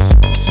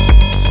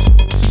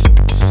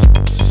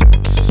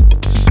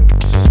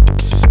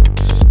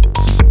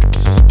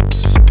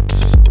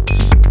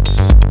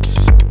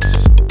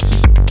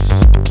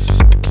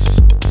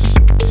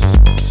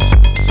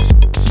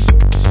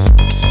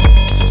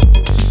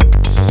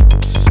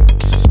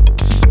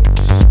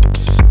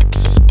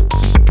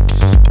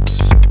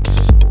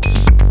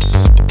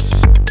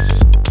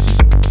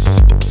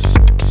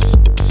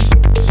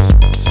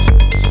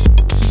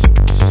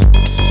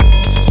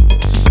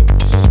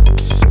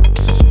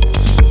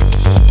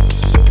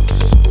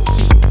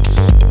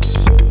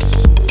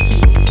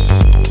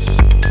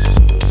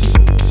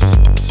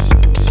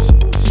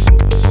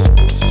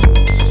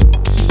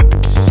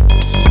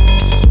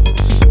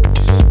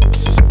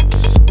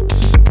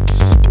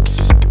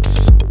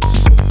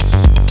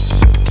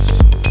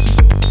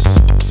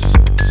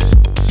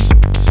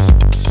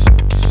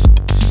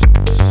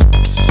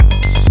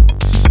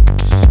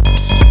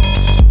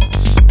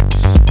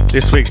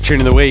 This week's Tune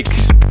of the Week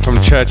from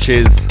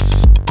Chvrches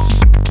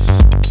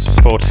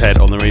Fortet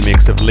on the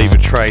remix of Leave a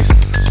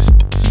Trace.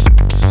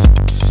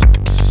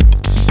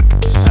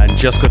 And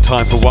just got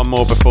time for one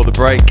more before the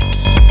break.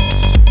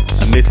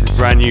 And this is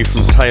brand new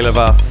from Tale of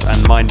Us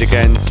and Mind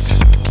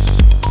Against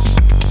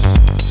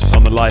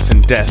on the Life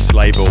and Death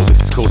label.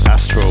 This is called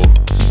Astral.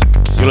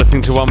 You're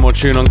listening to one more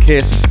tune on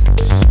Kiss.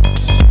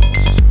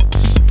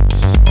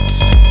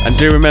 And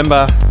do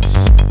remember,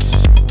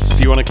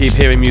 if you want to keep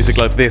hearing music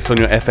like this on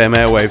your FM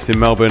airwaves in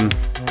Melbourne,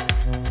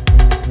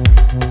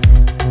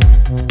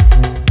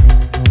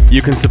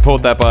 you can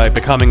support that by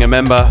becoming a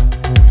member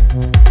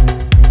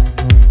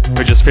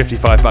for just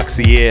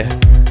 $55 a year.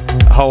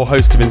 A whole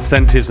host of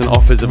incentives and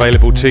offers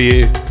available to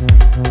you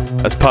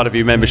as part of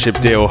your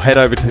membership deal. Head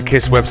over to the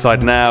KISS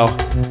website now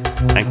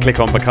and click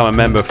on Become a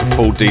Member for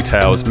full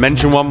details.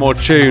 Mention one more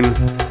tune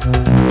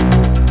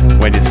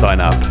when you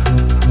sign up.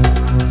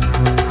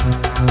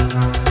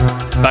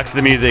 Back to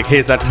the music.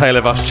 Here's that Tale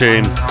of Us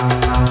tune.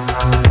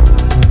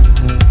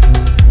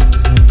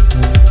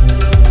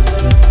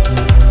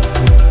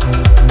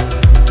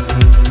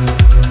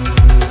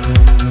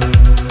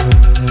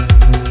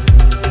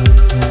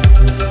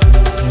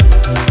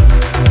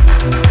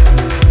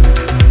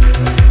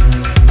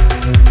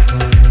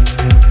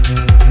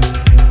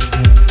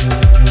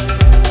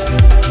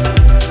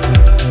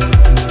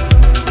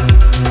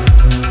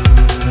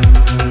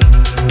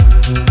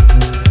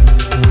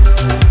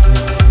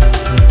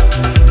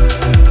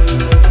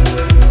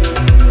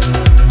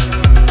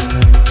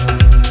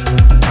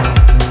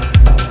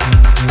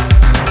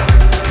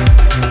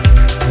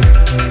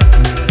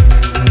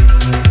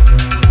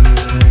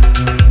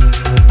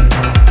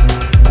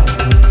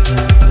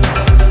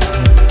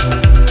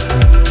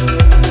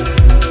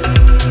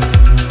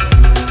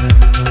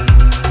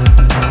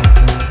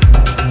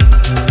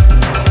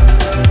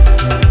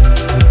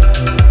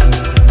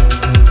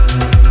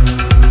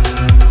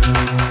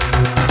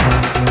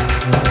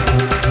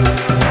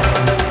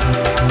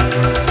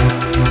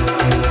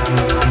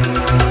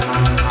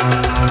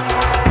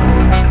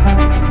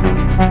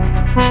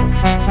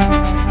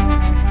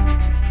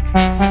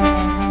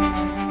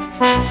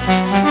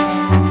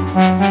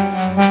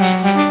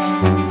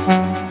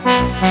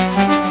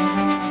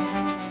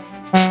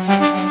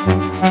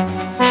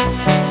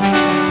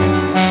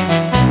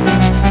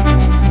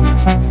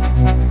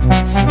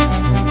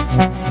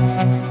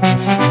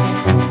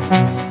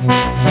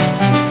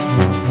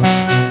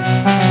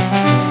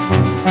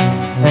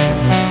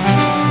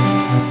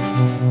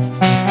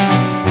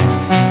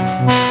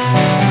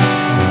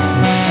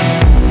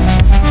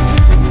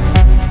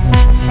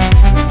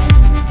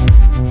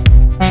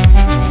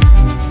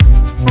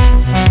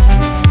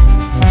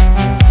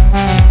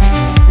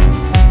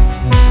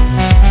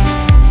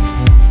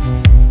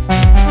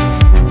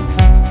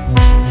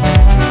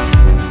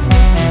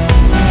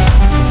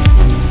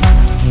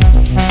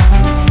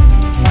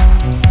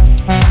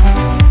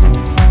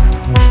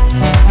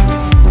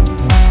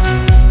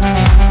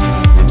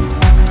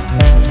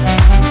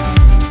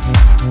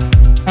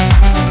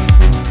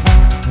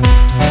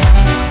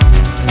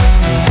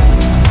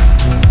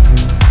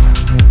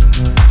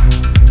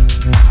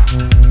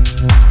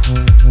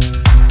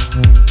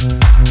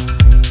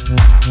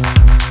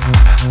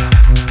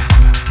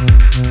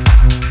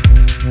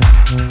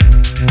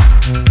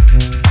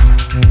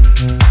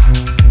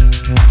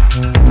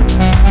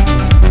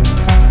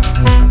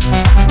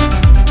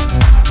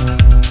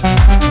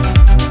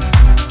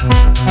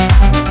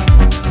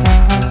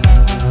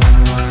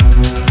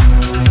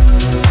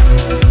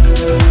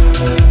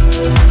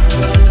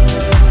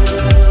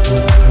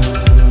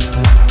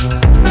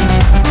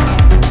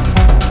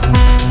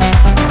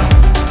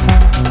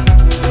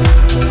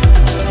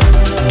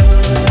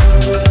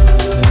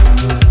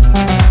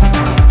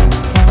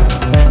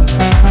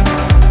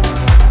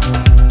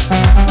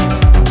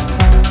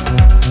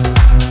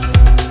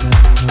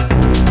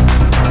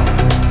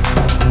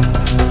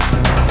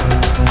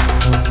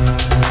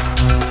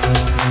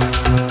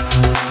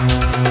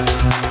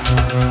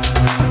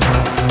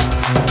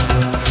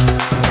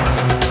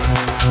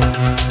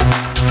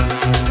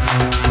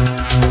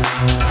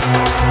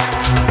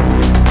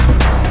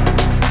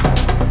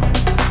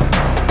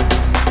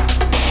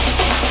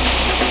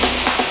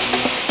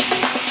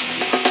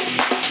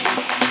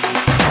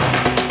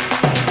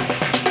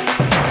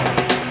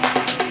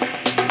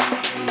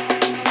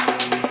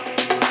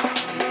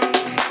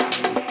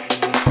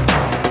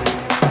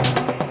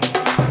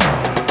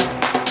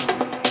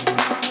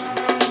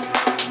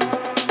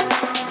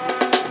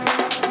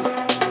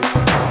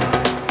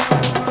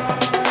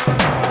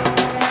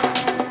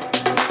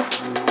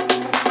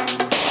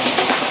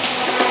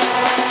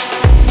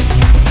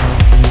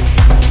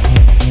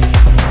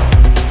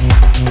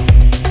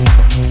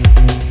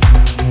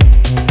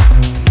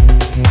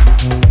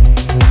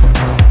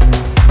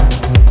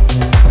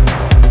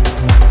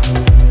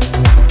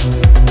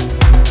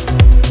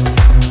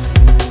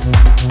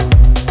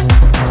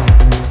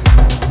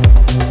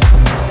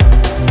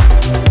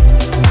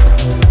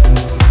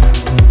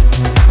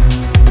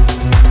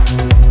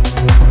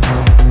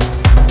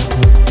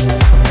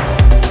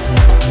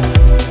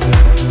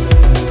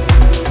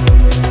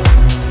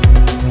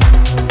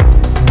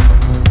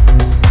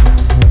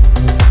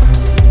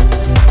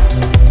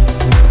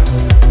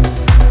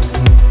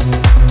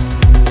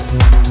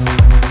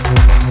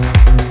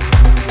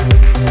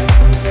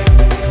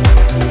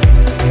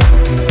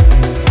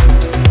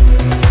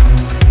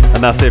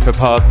 And that's it for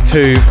part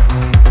 2.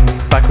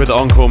 Back with the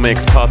encore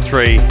mix, part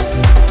 3,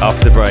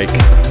 after the break.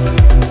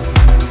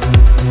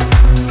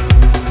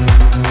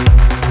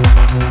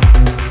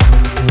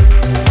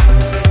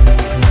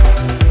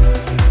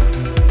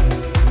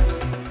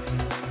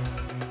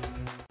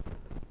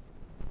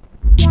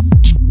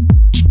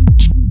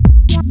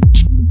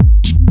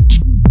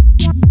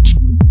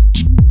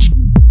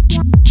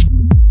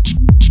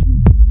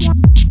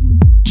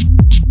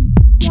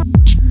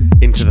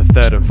 Into the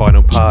third and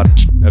final part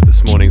of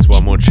this morning's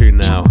One More Tune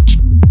now.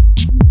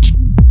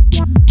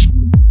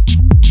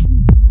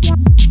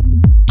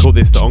 Call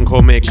this the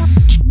encore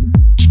mix,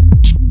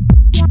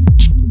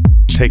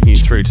 taking you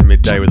through to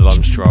midday with a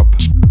lunch drop.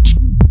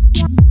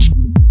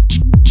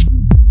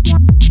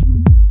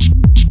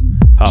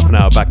 Half an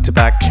hour back to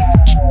back.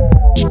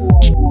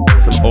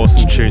 Some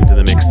awesome tunes in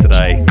the mix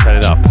today. Turn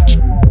it up.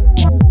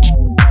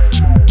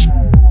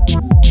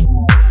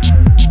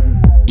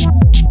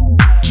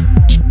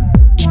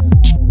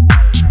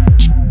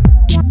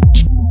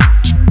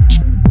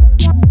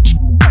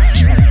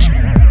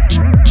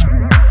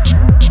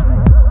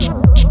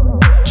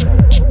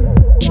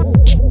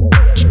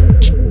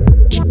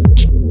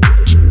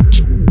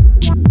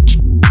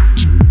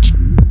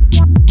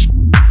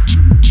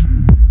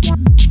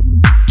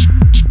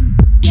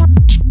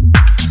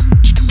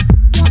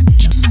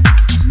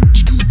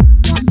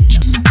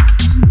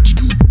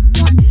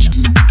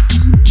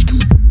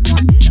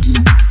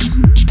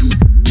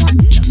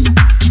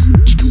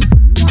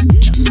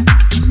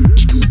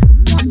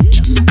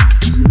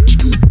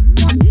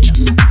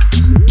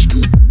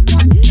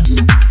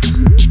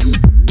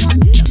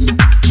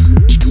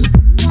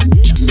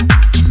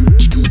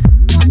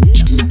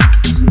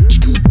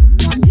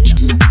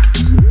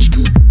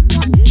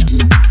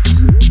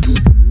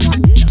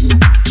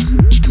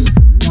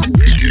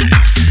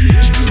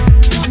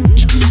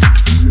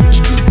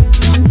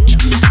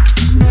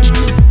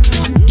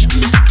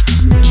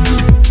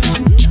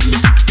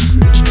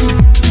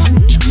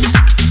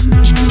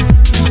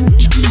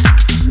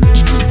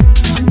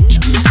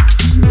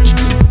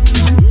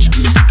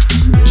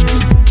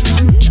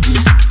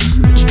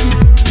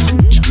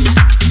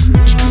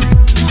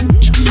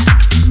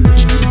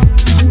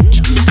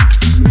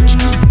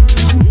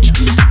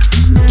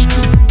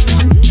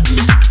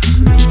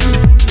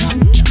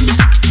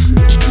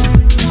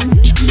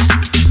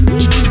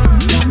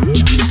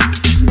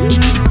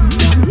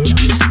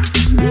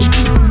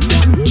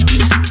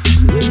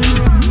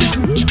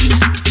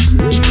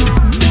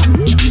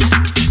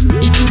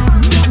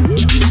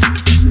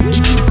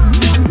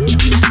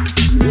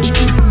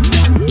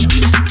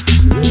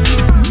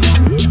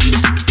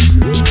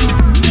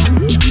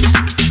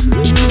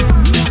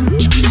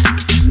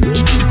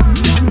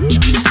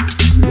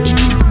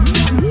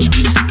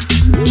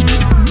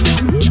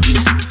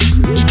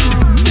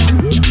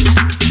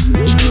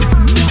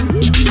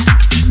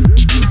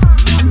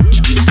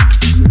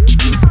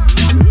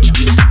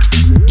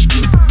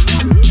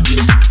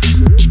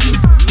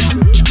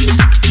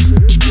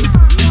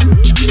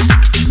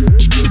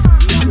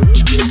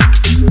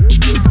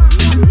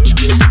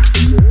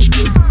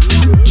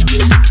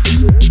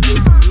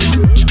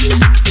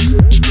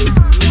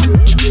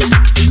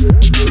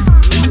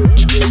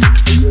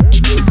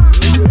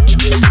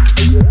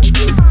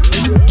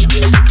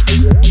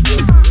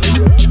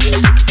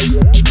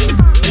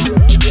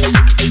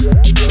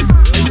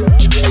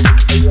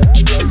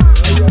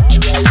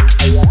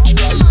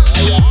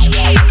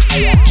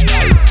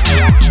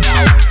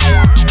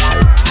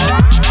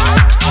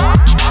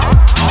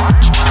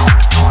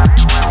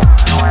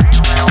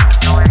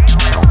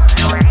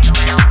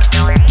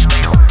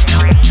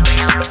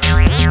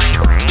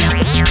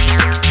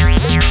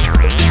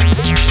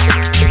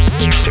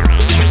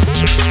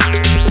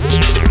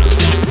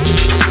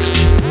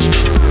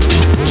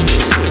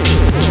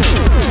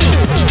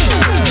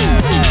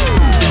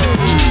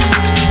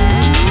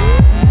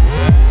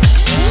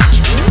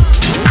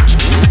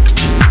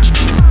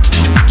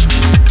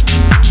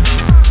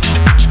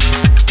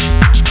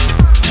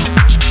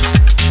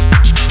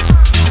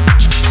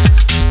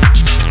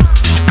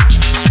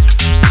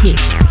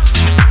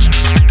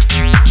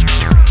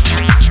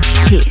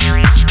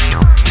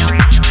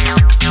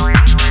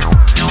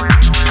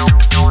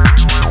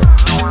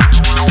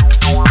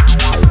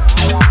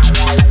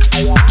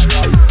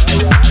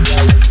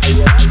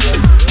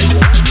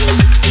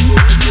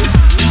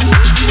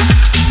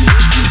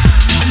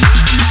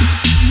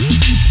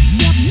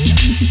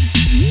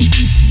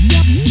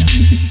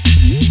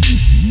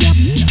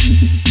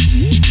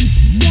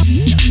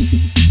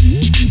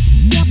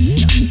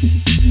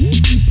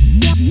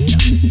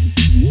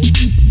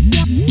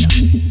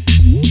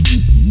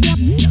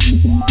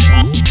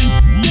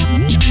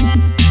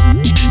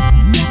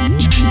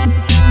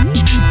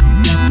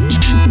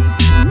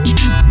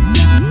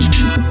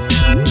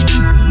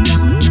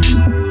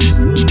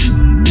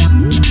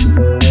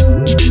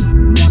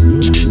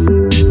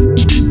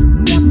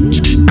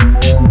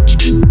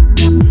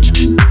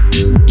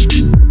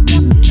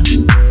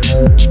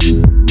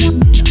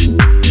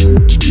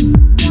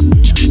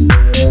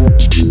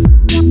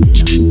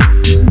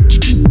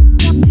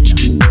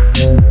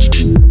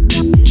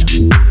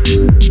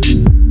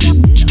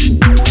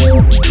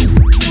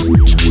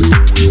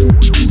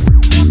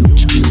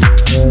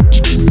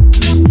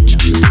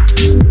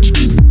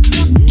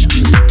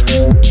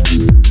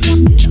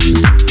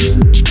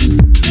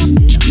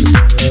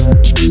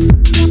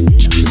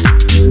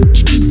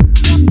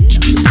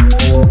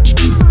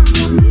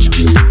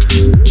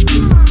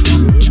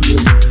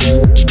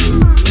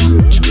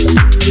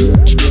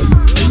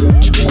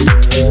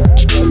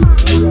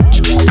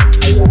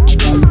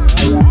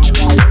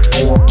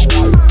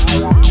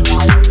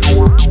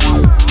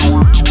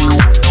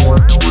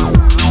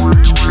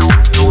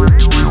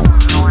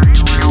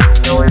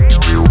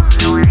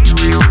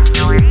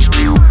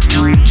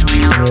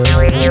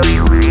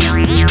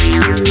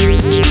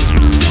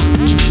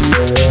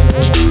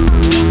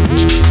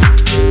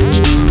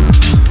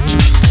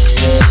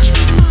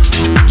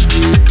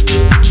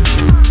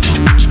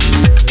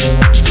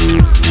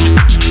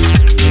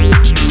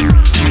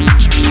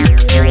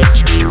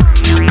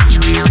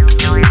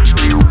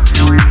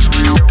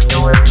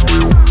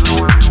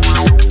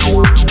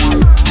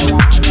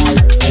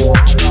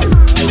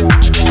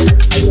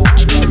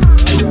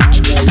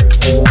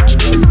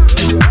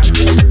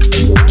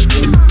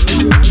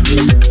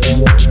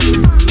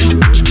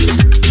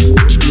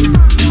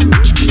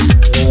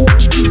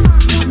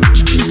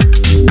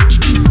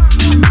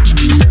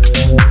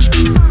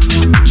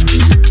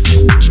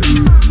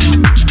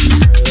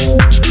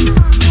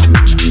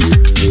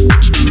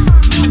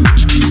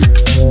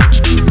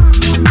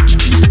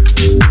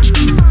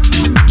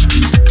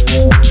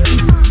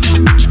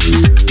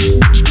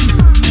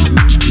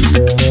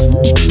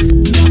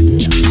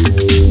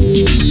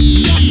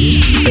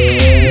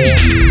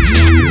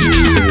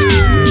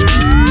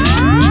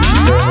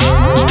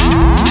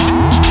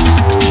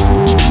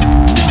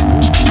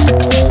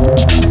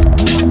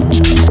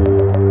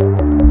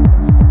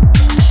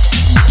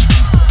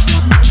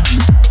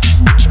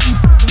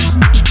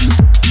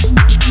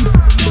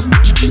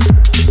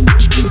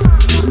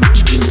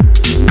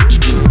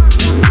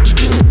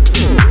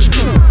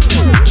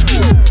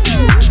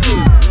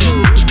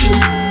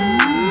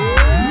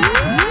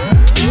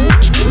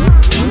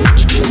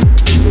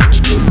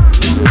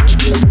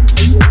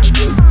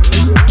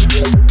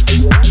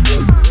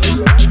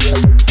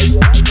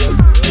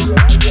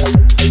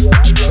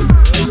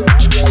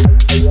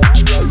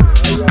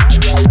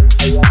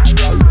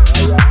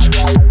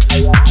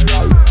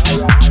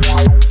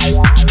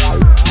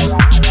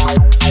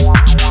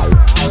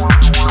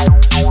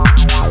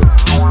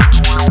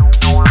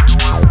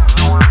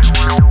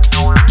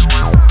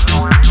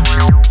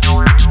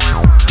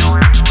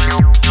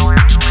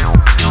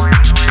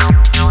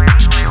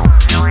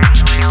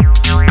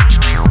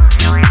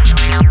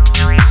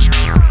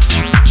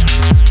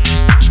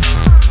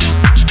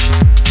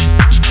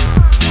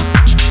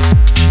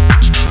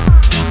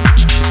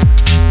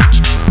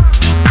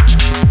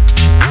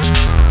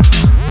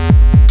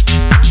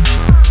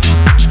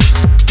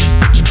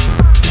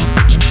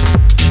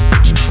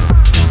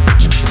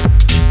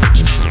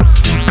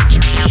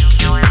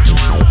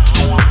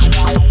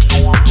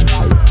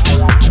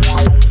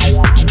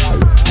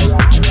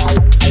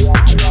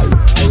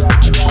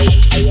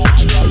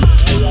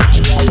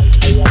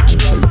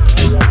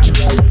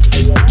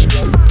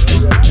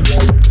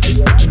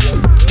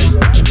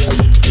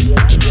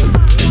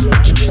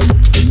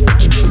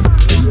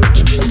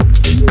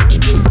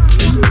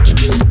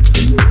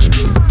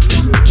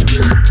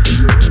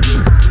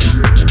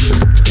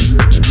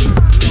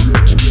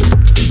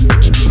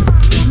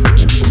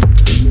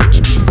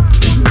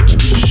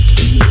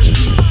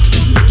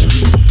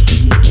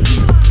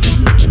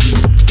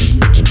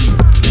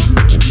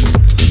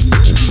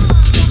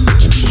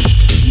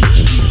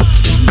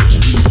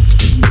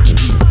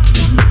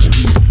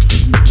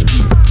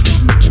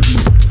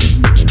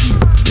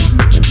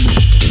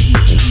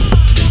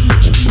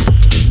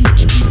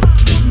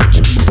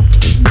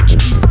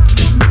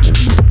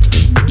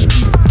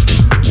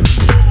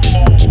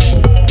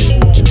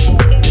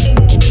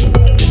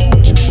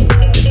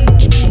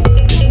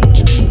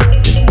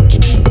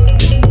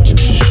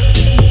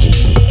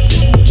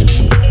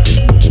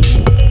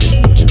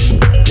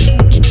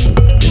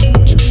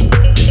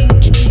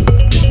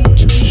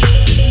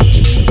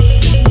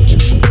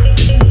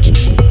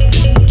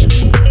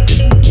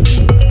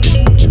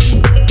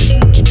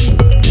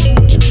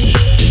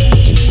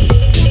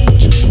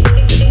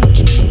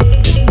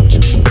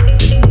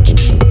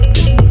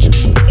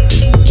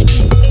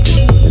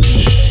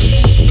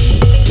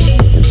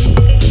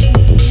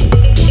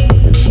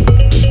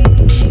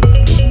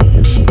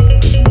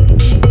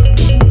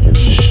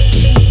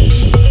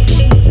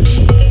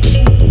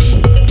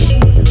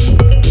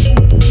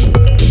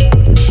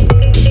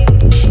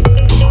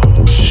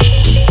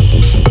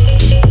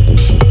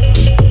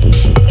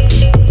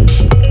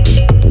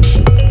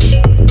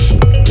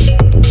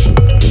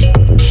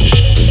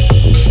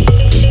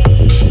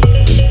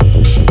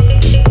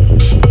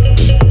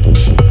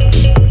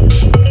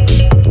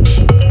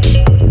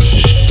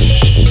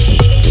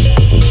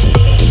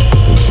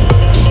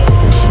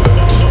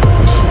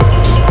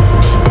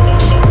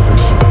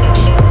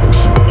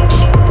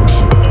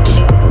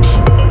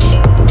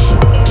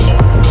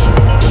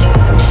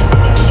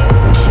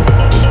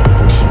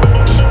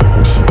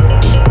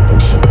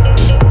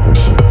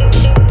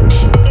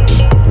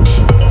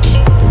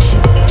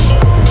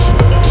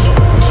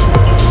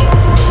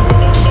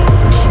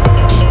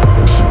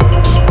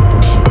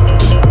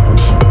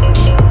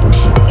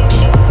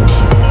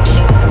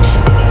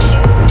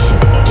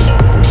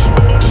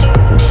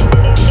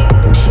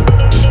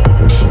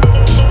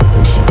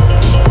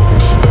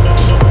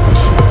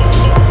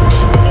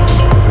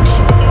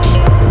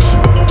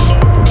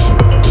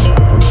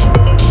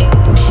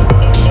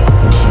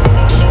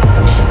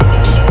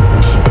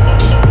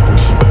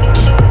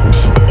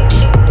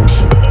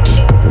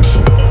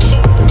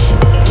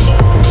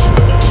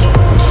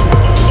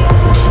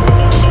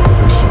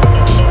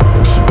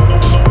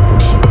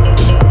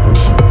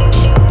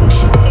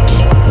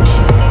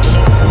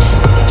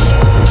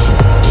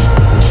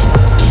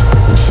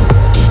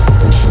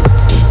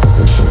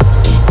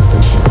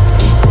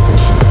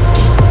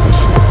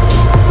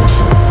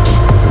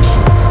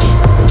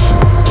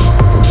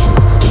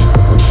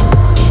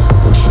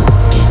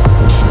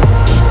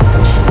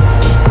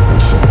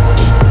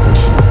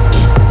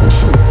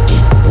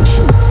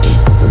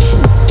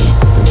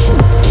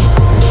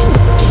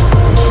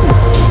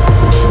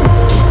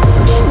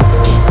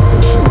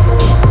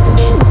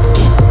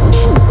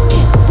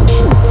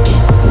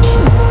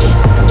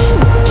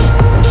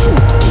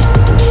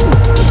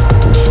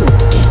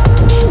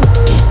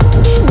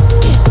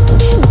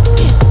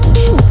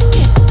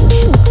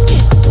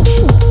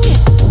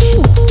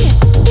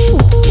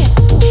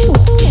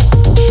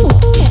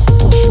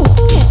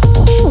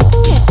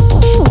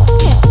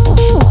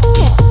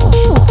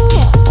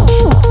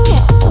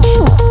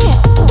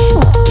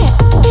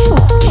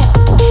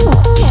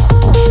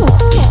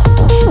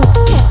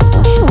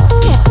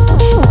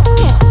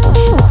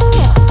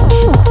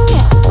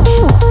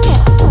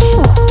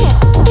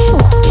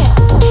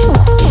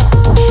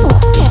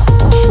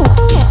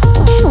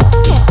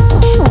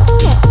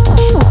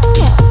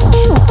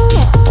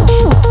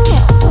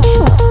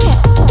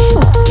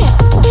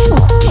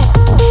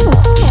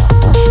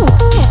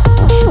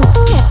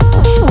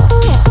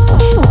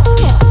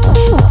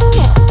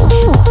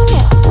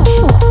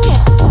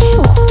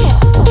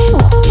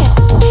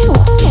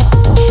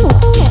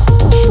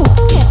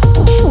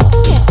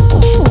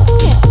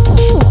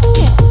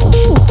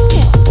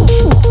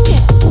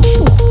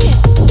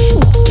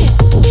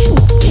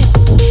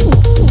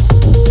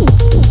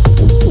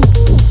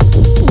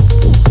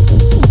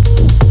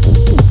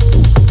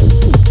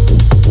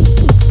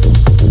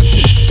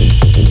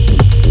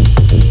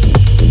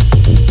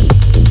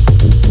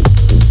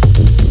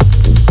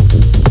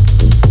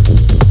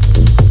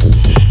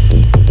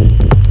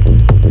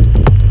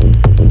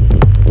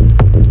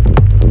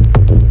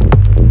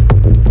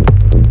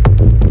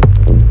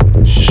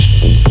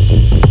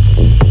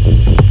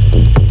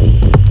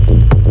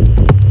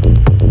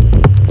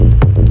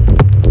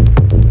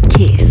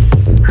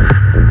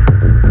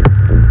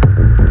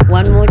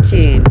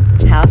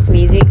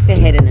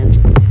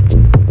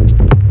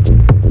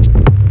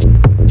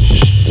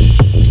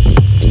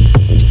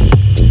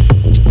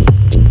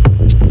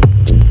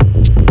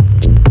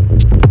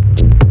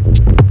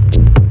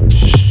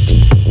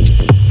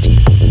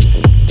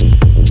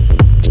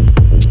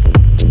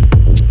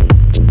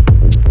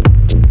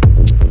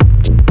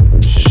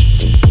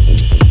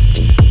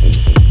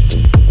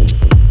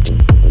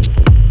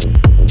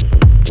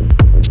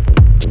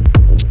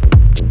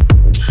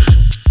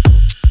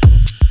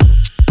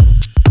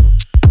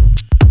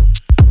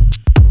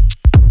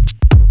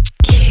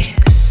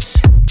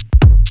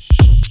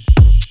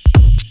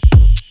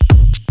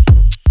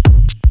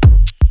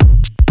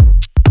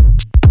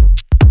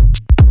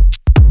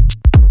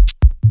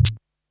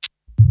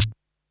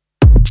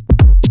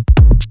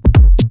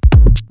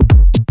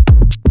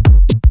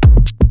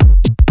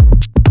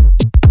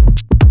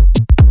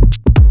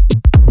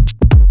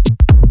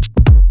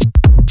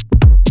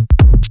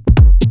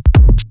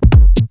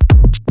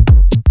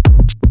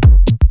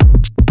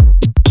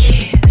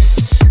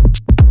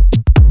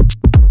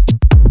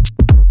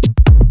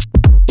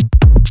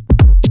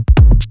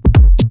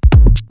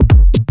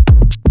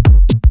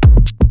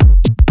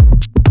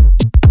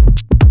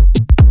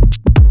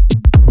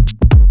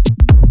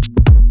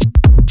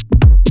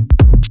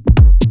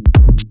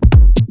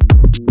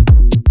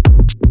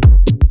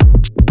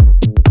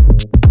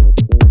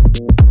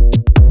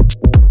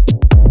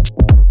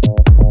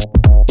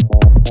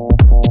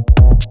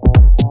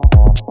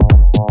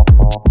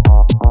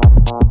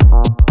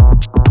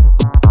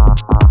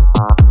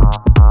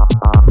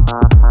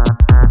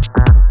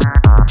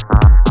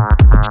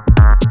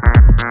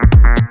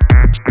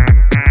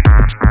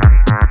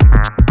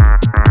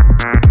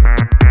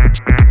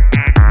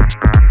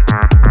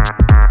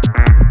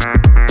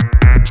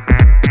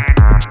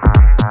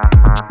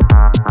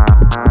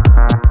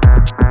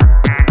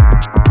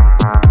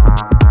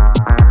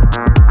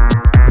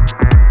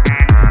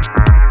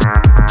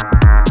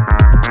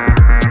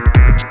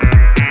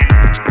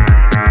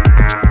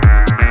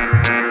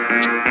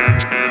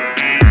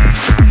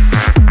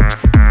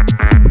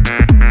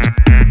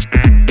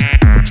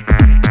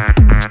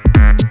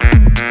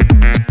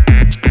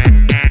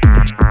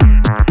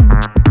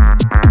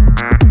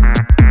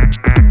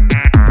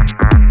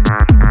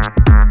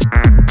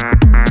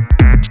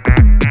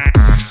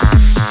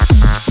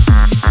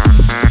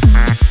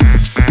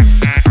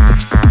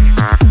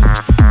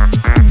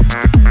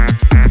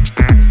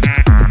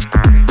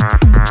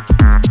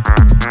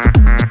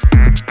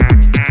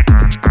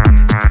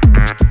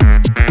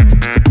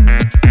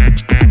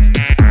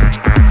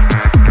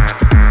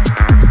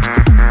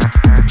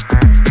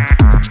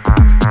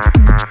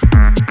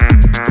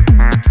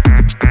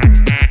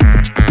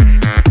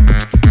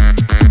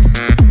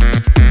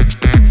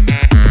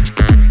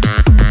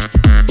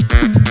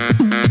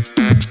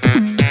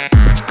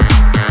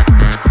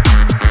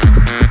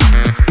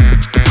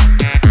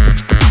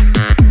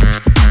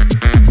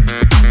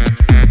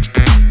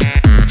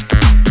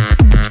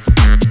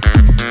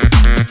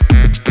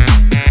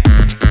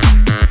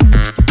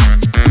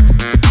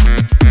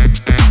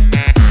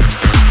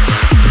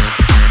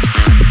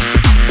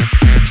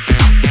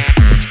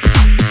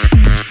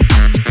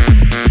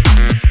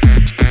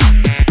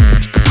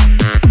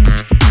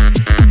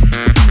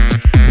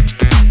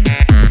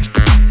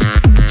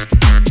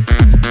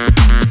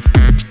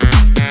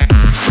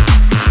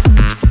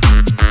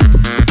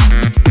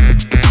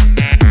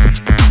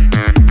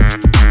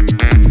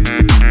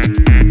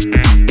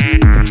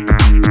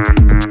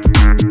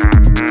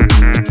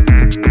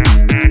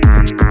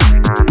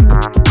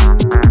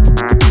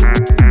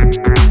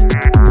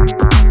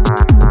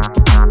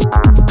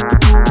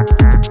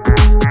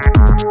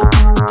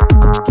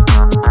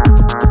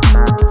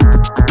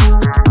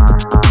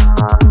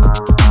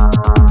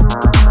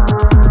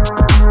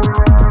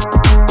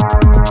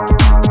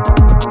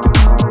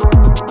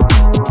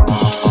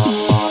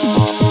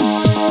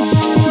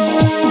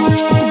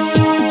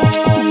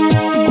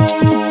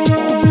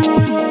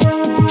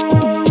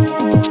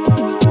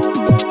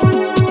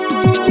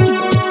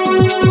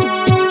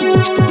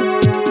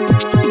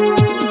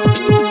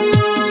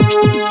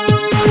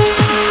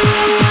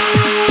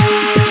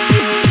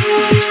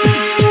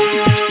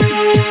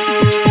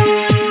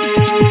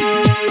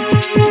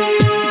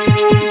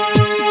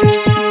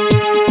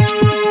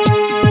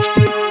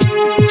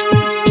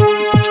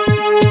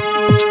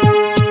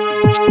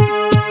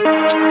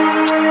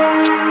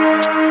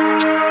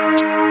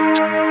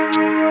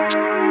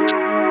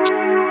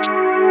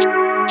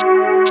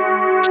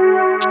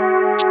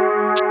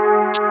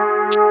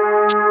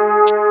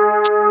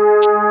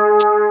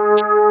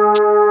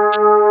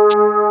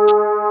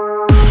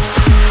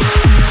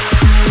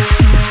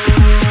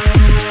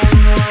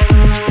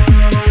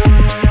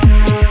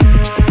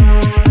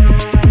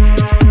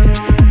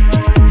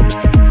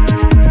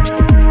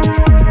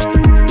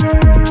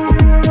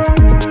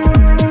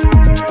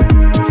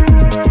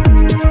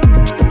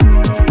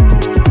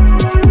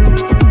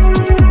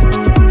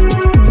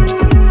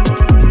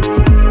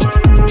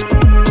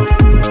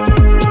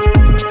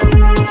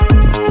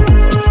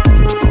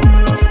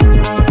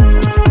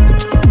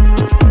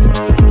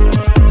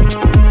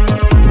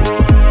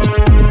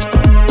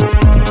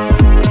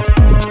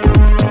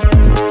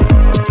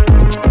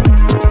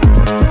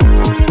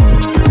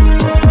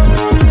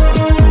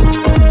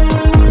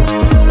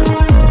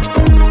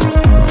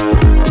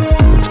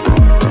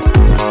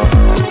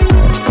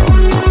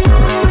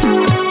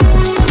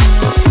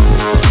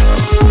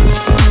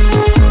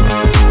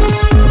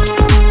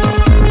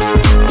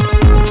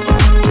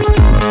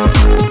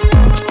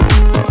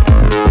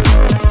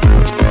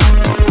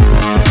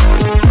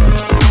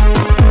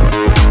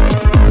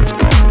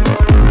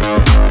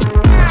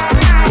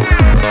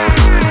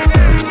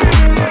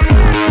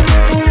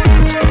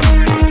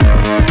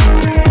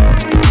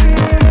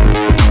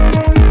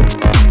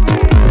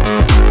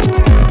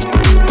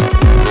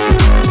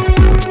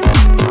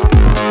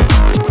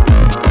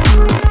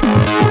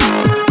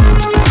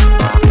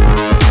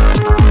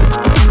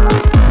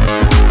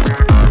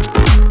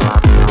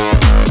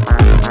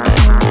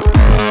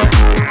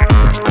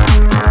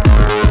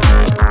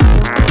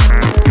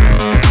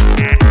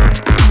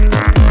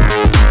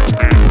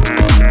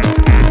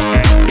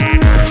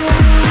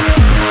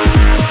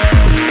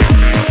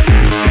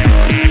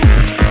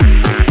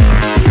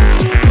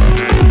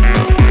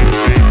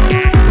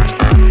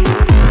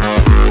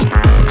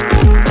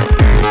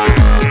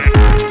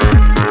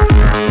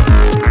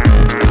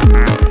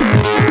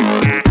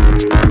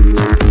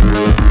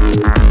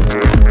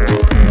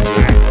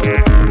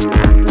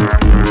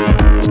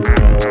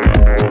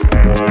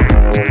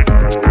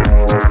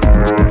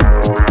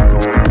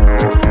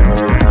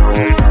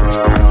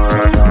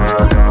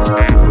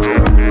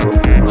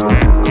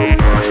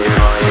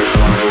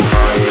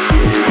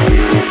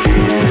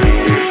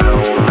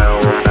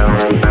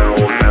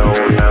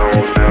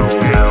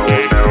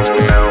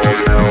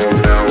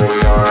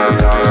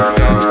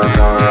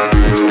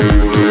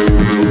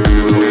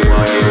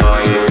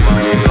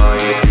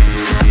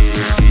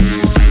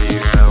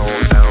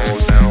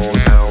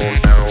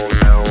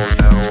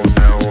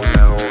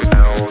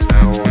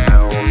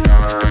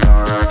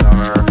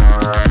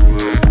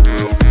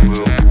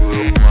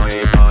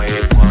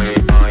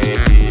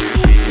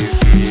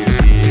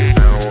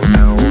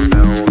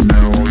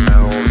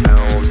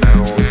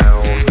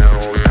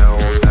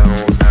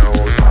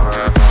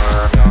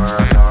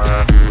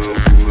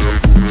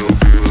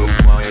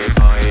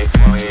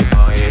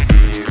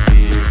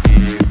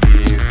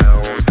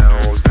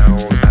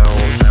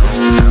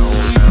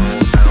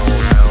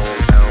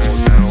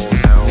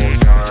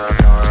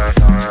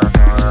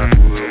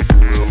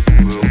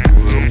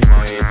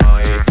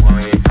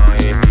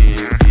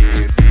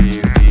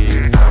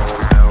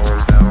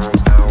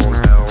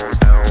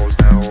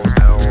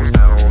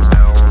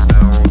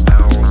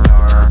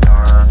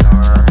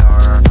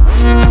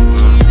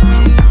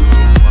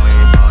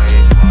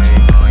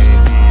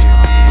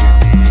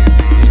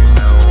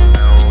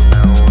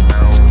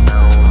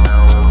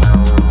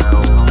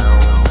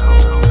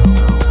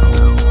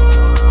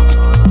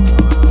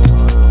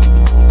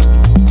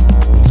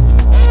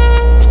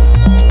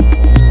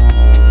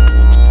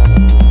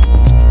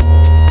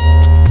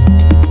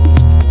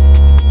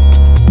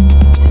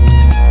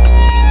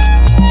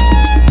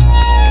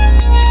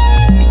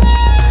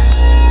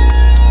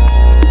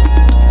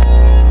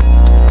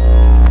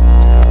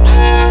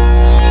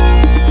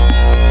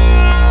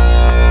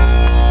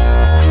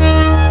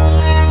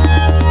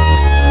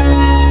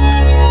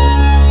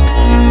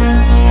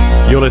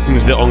 You're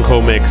listening to the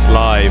Encore Mix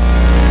live.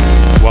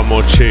 One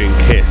more tune,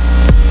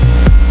 Kiss.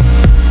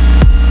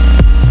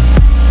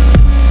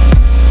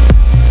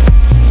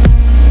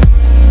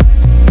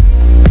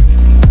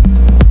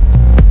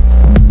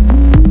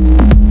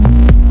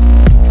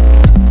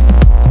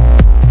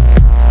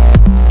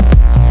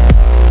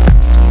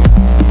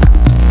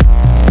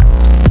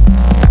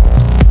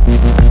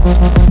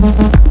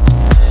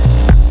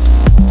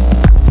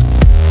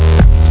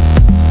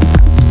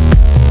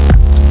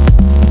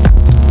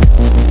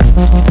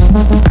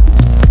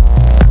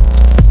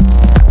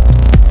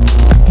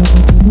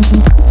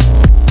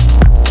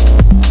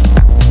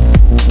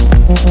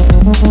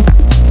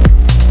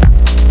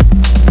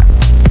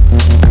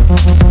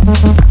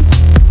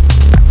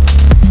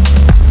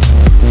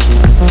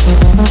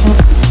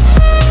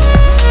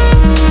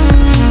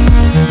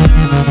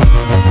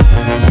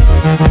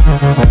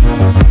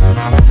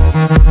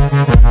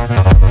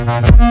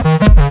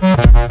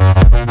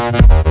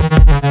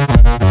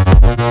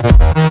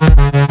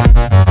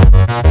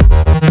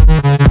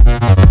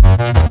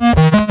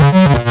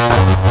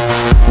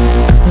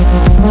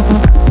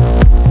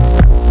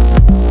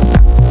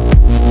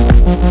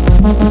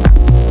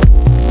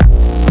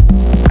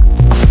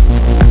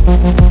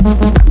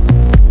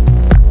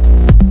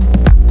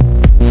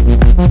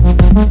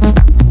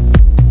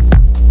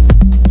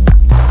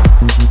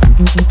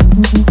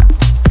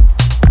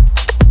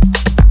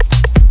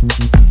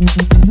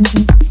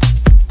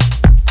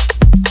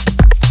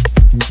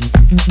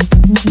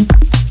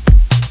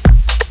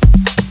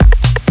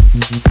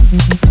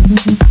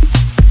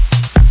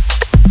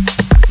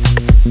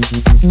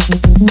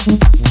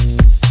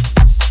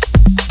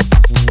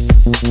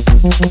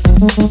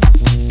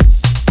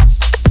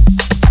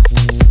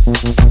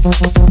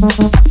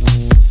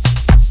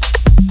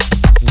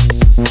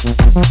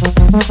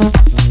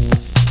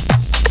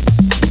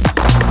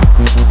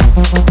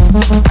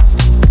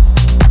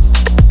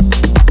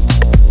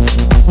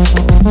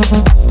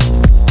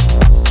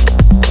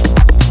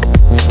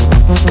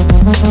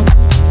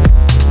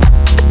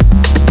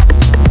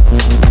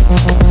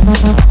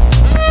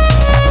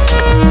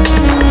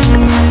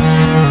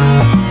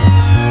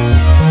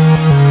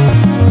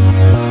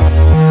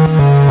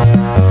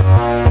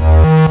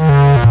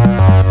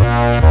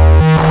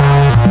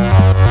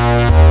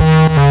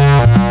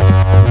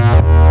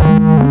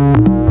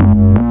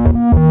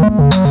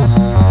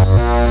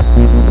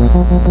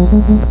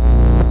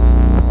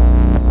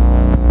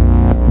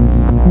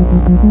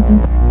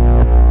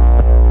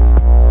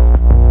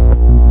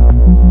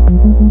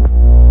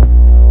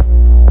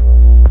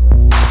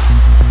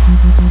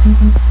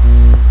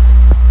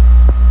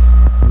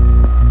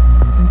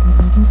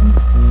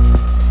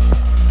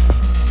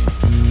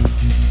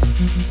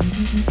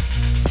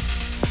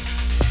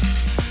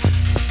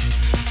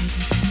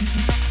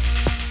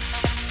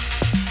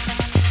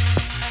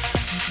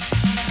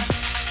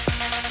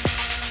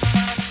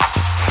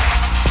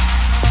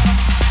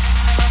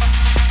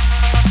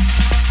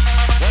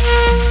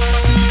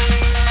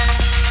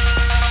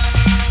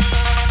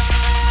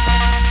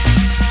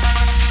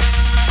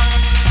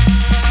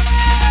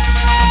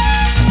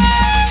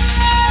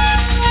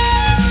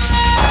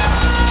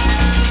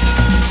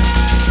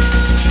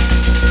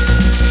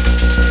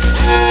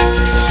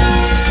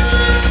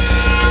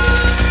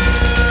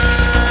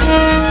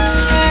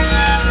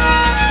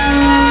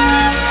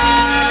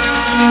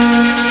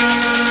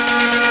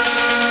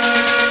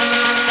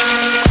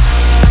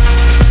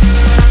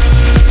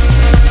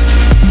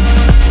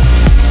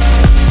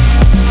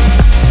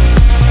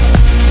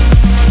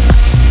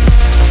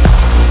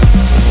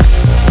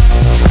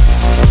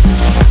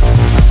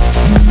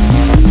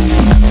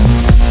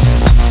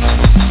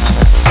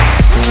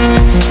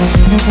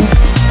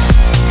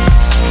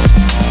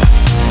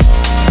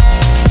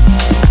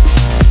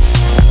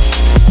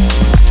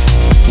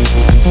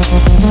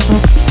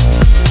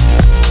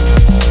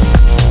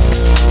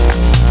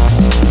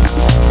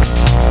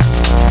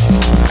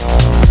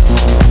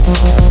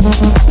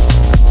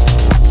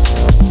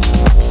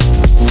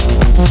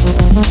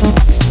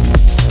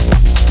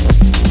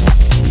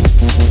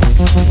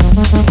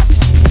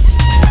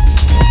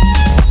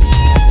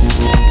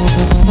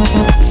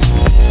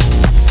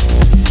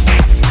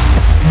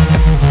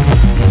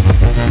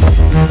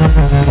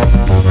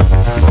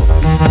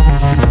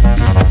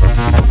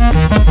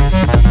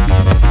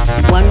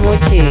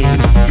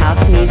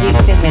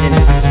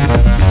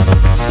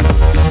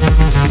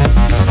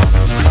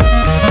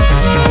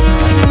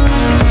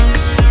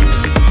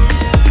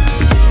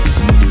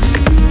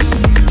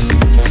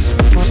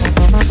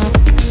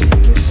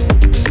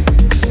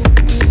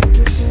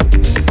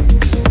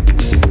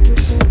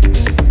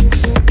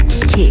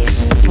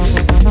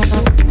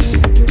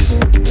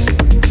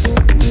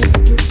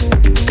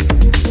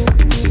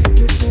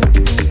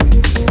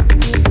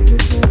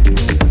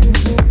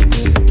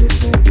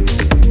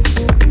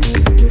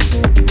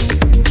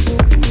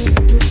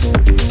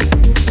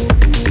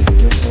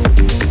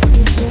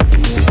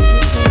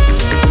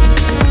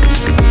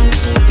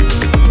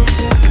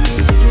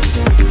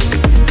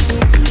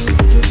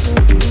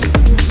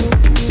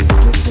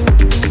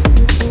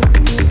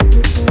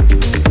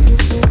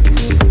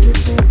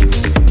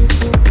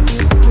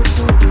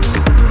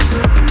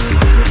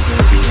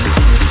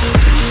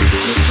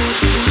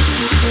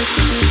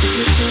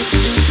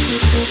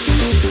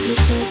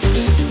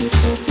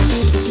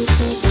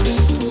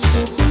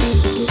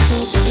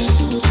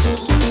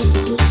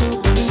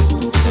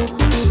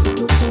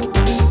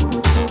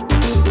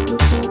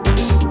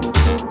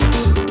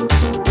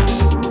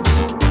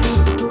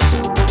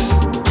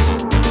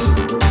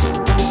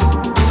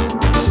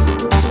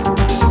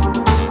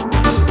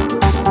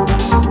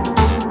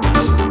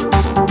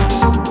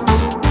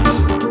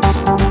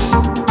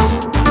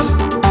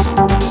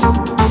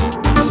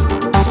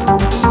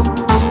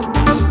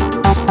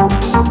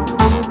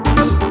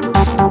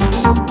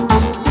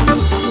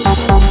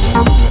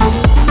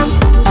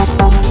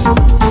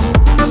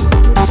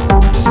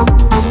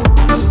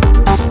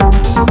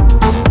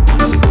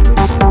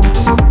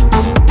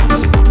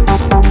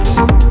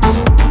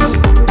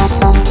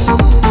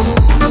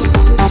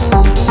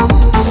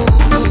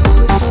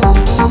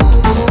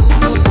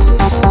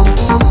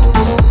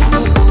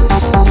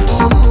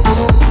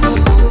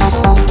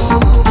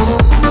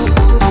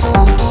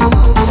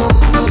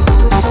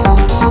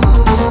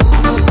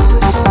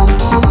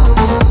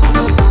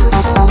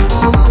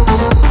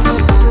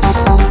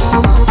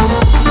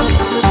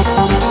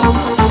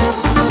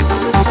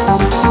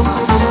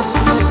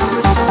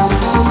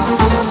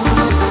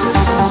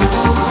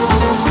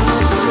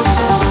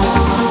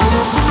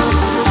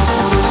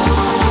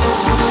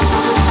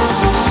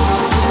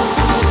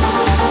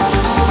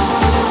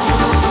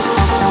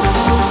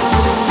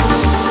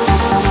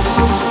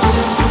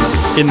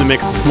 In the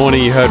mix this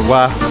morning you heard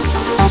WAF,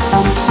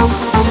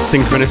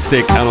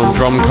 Synchronistic and on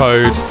drum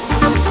code,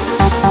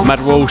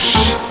 Mad Walsh,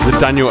 the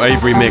Daniel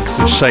Avery mix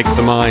of Shake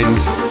the Mind,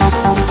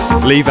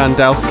 Lee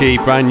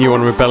Vandowski, brand new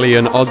on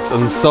Rebellion, Odds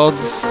and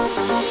Sods,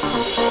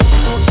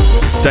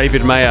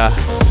 David Mayer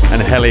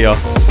and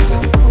Helios.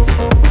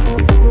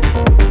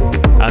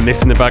 And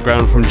this in the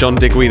background from John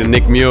Digweed and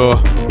Nick Muir,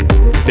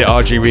 the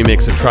RG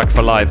remix of Track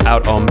for Life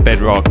out on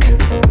Bedrock.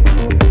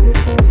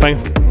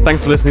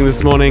 Thanks for listening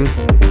this morning.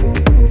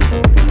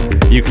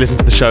 You can listen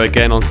to the show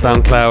again on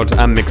SoundCloud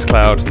and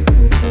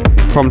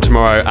Mixcloud from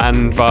tomorrow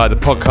and via the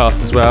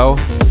podcast as well,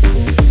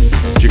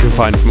 which you can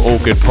find from all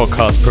good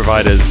podcast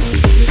providers.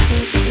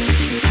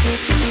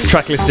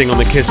 Track listing on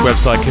the KISS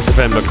website,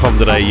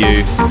 kissfm.com.au.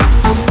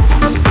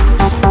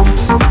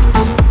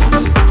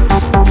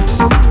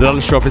 The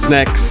lunch drop is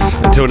next.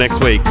 Until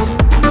next week,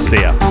 see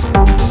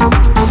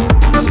ya.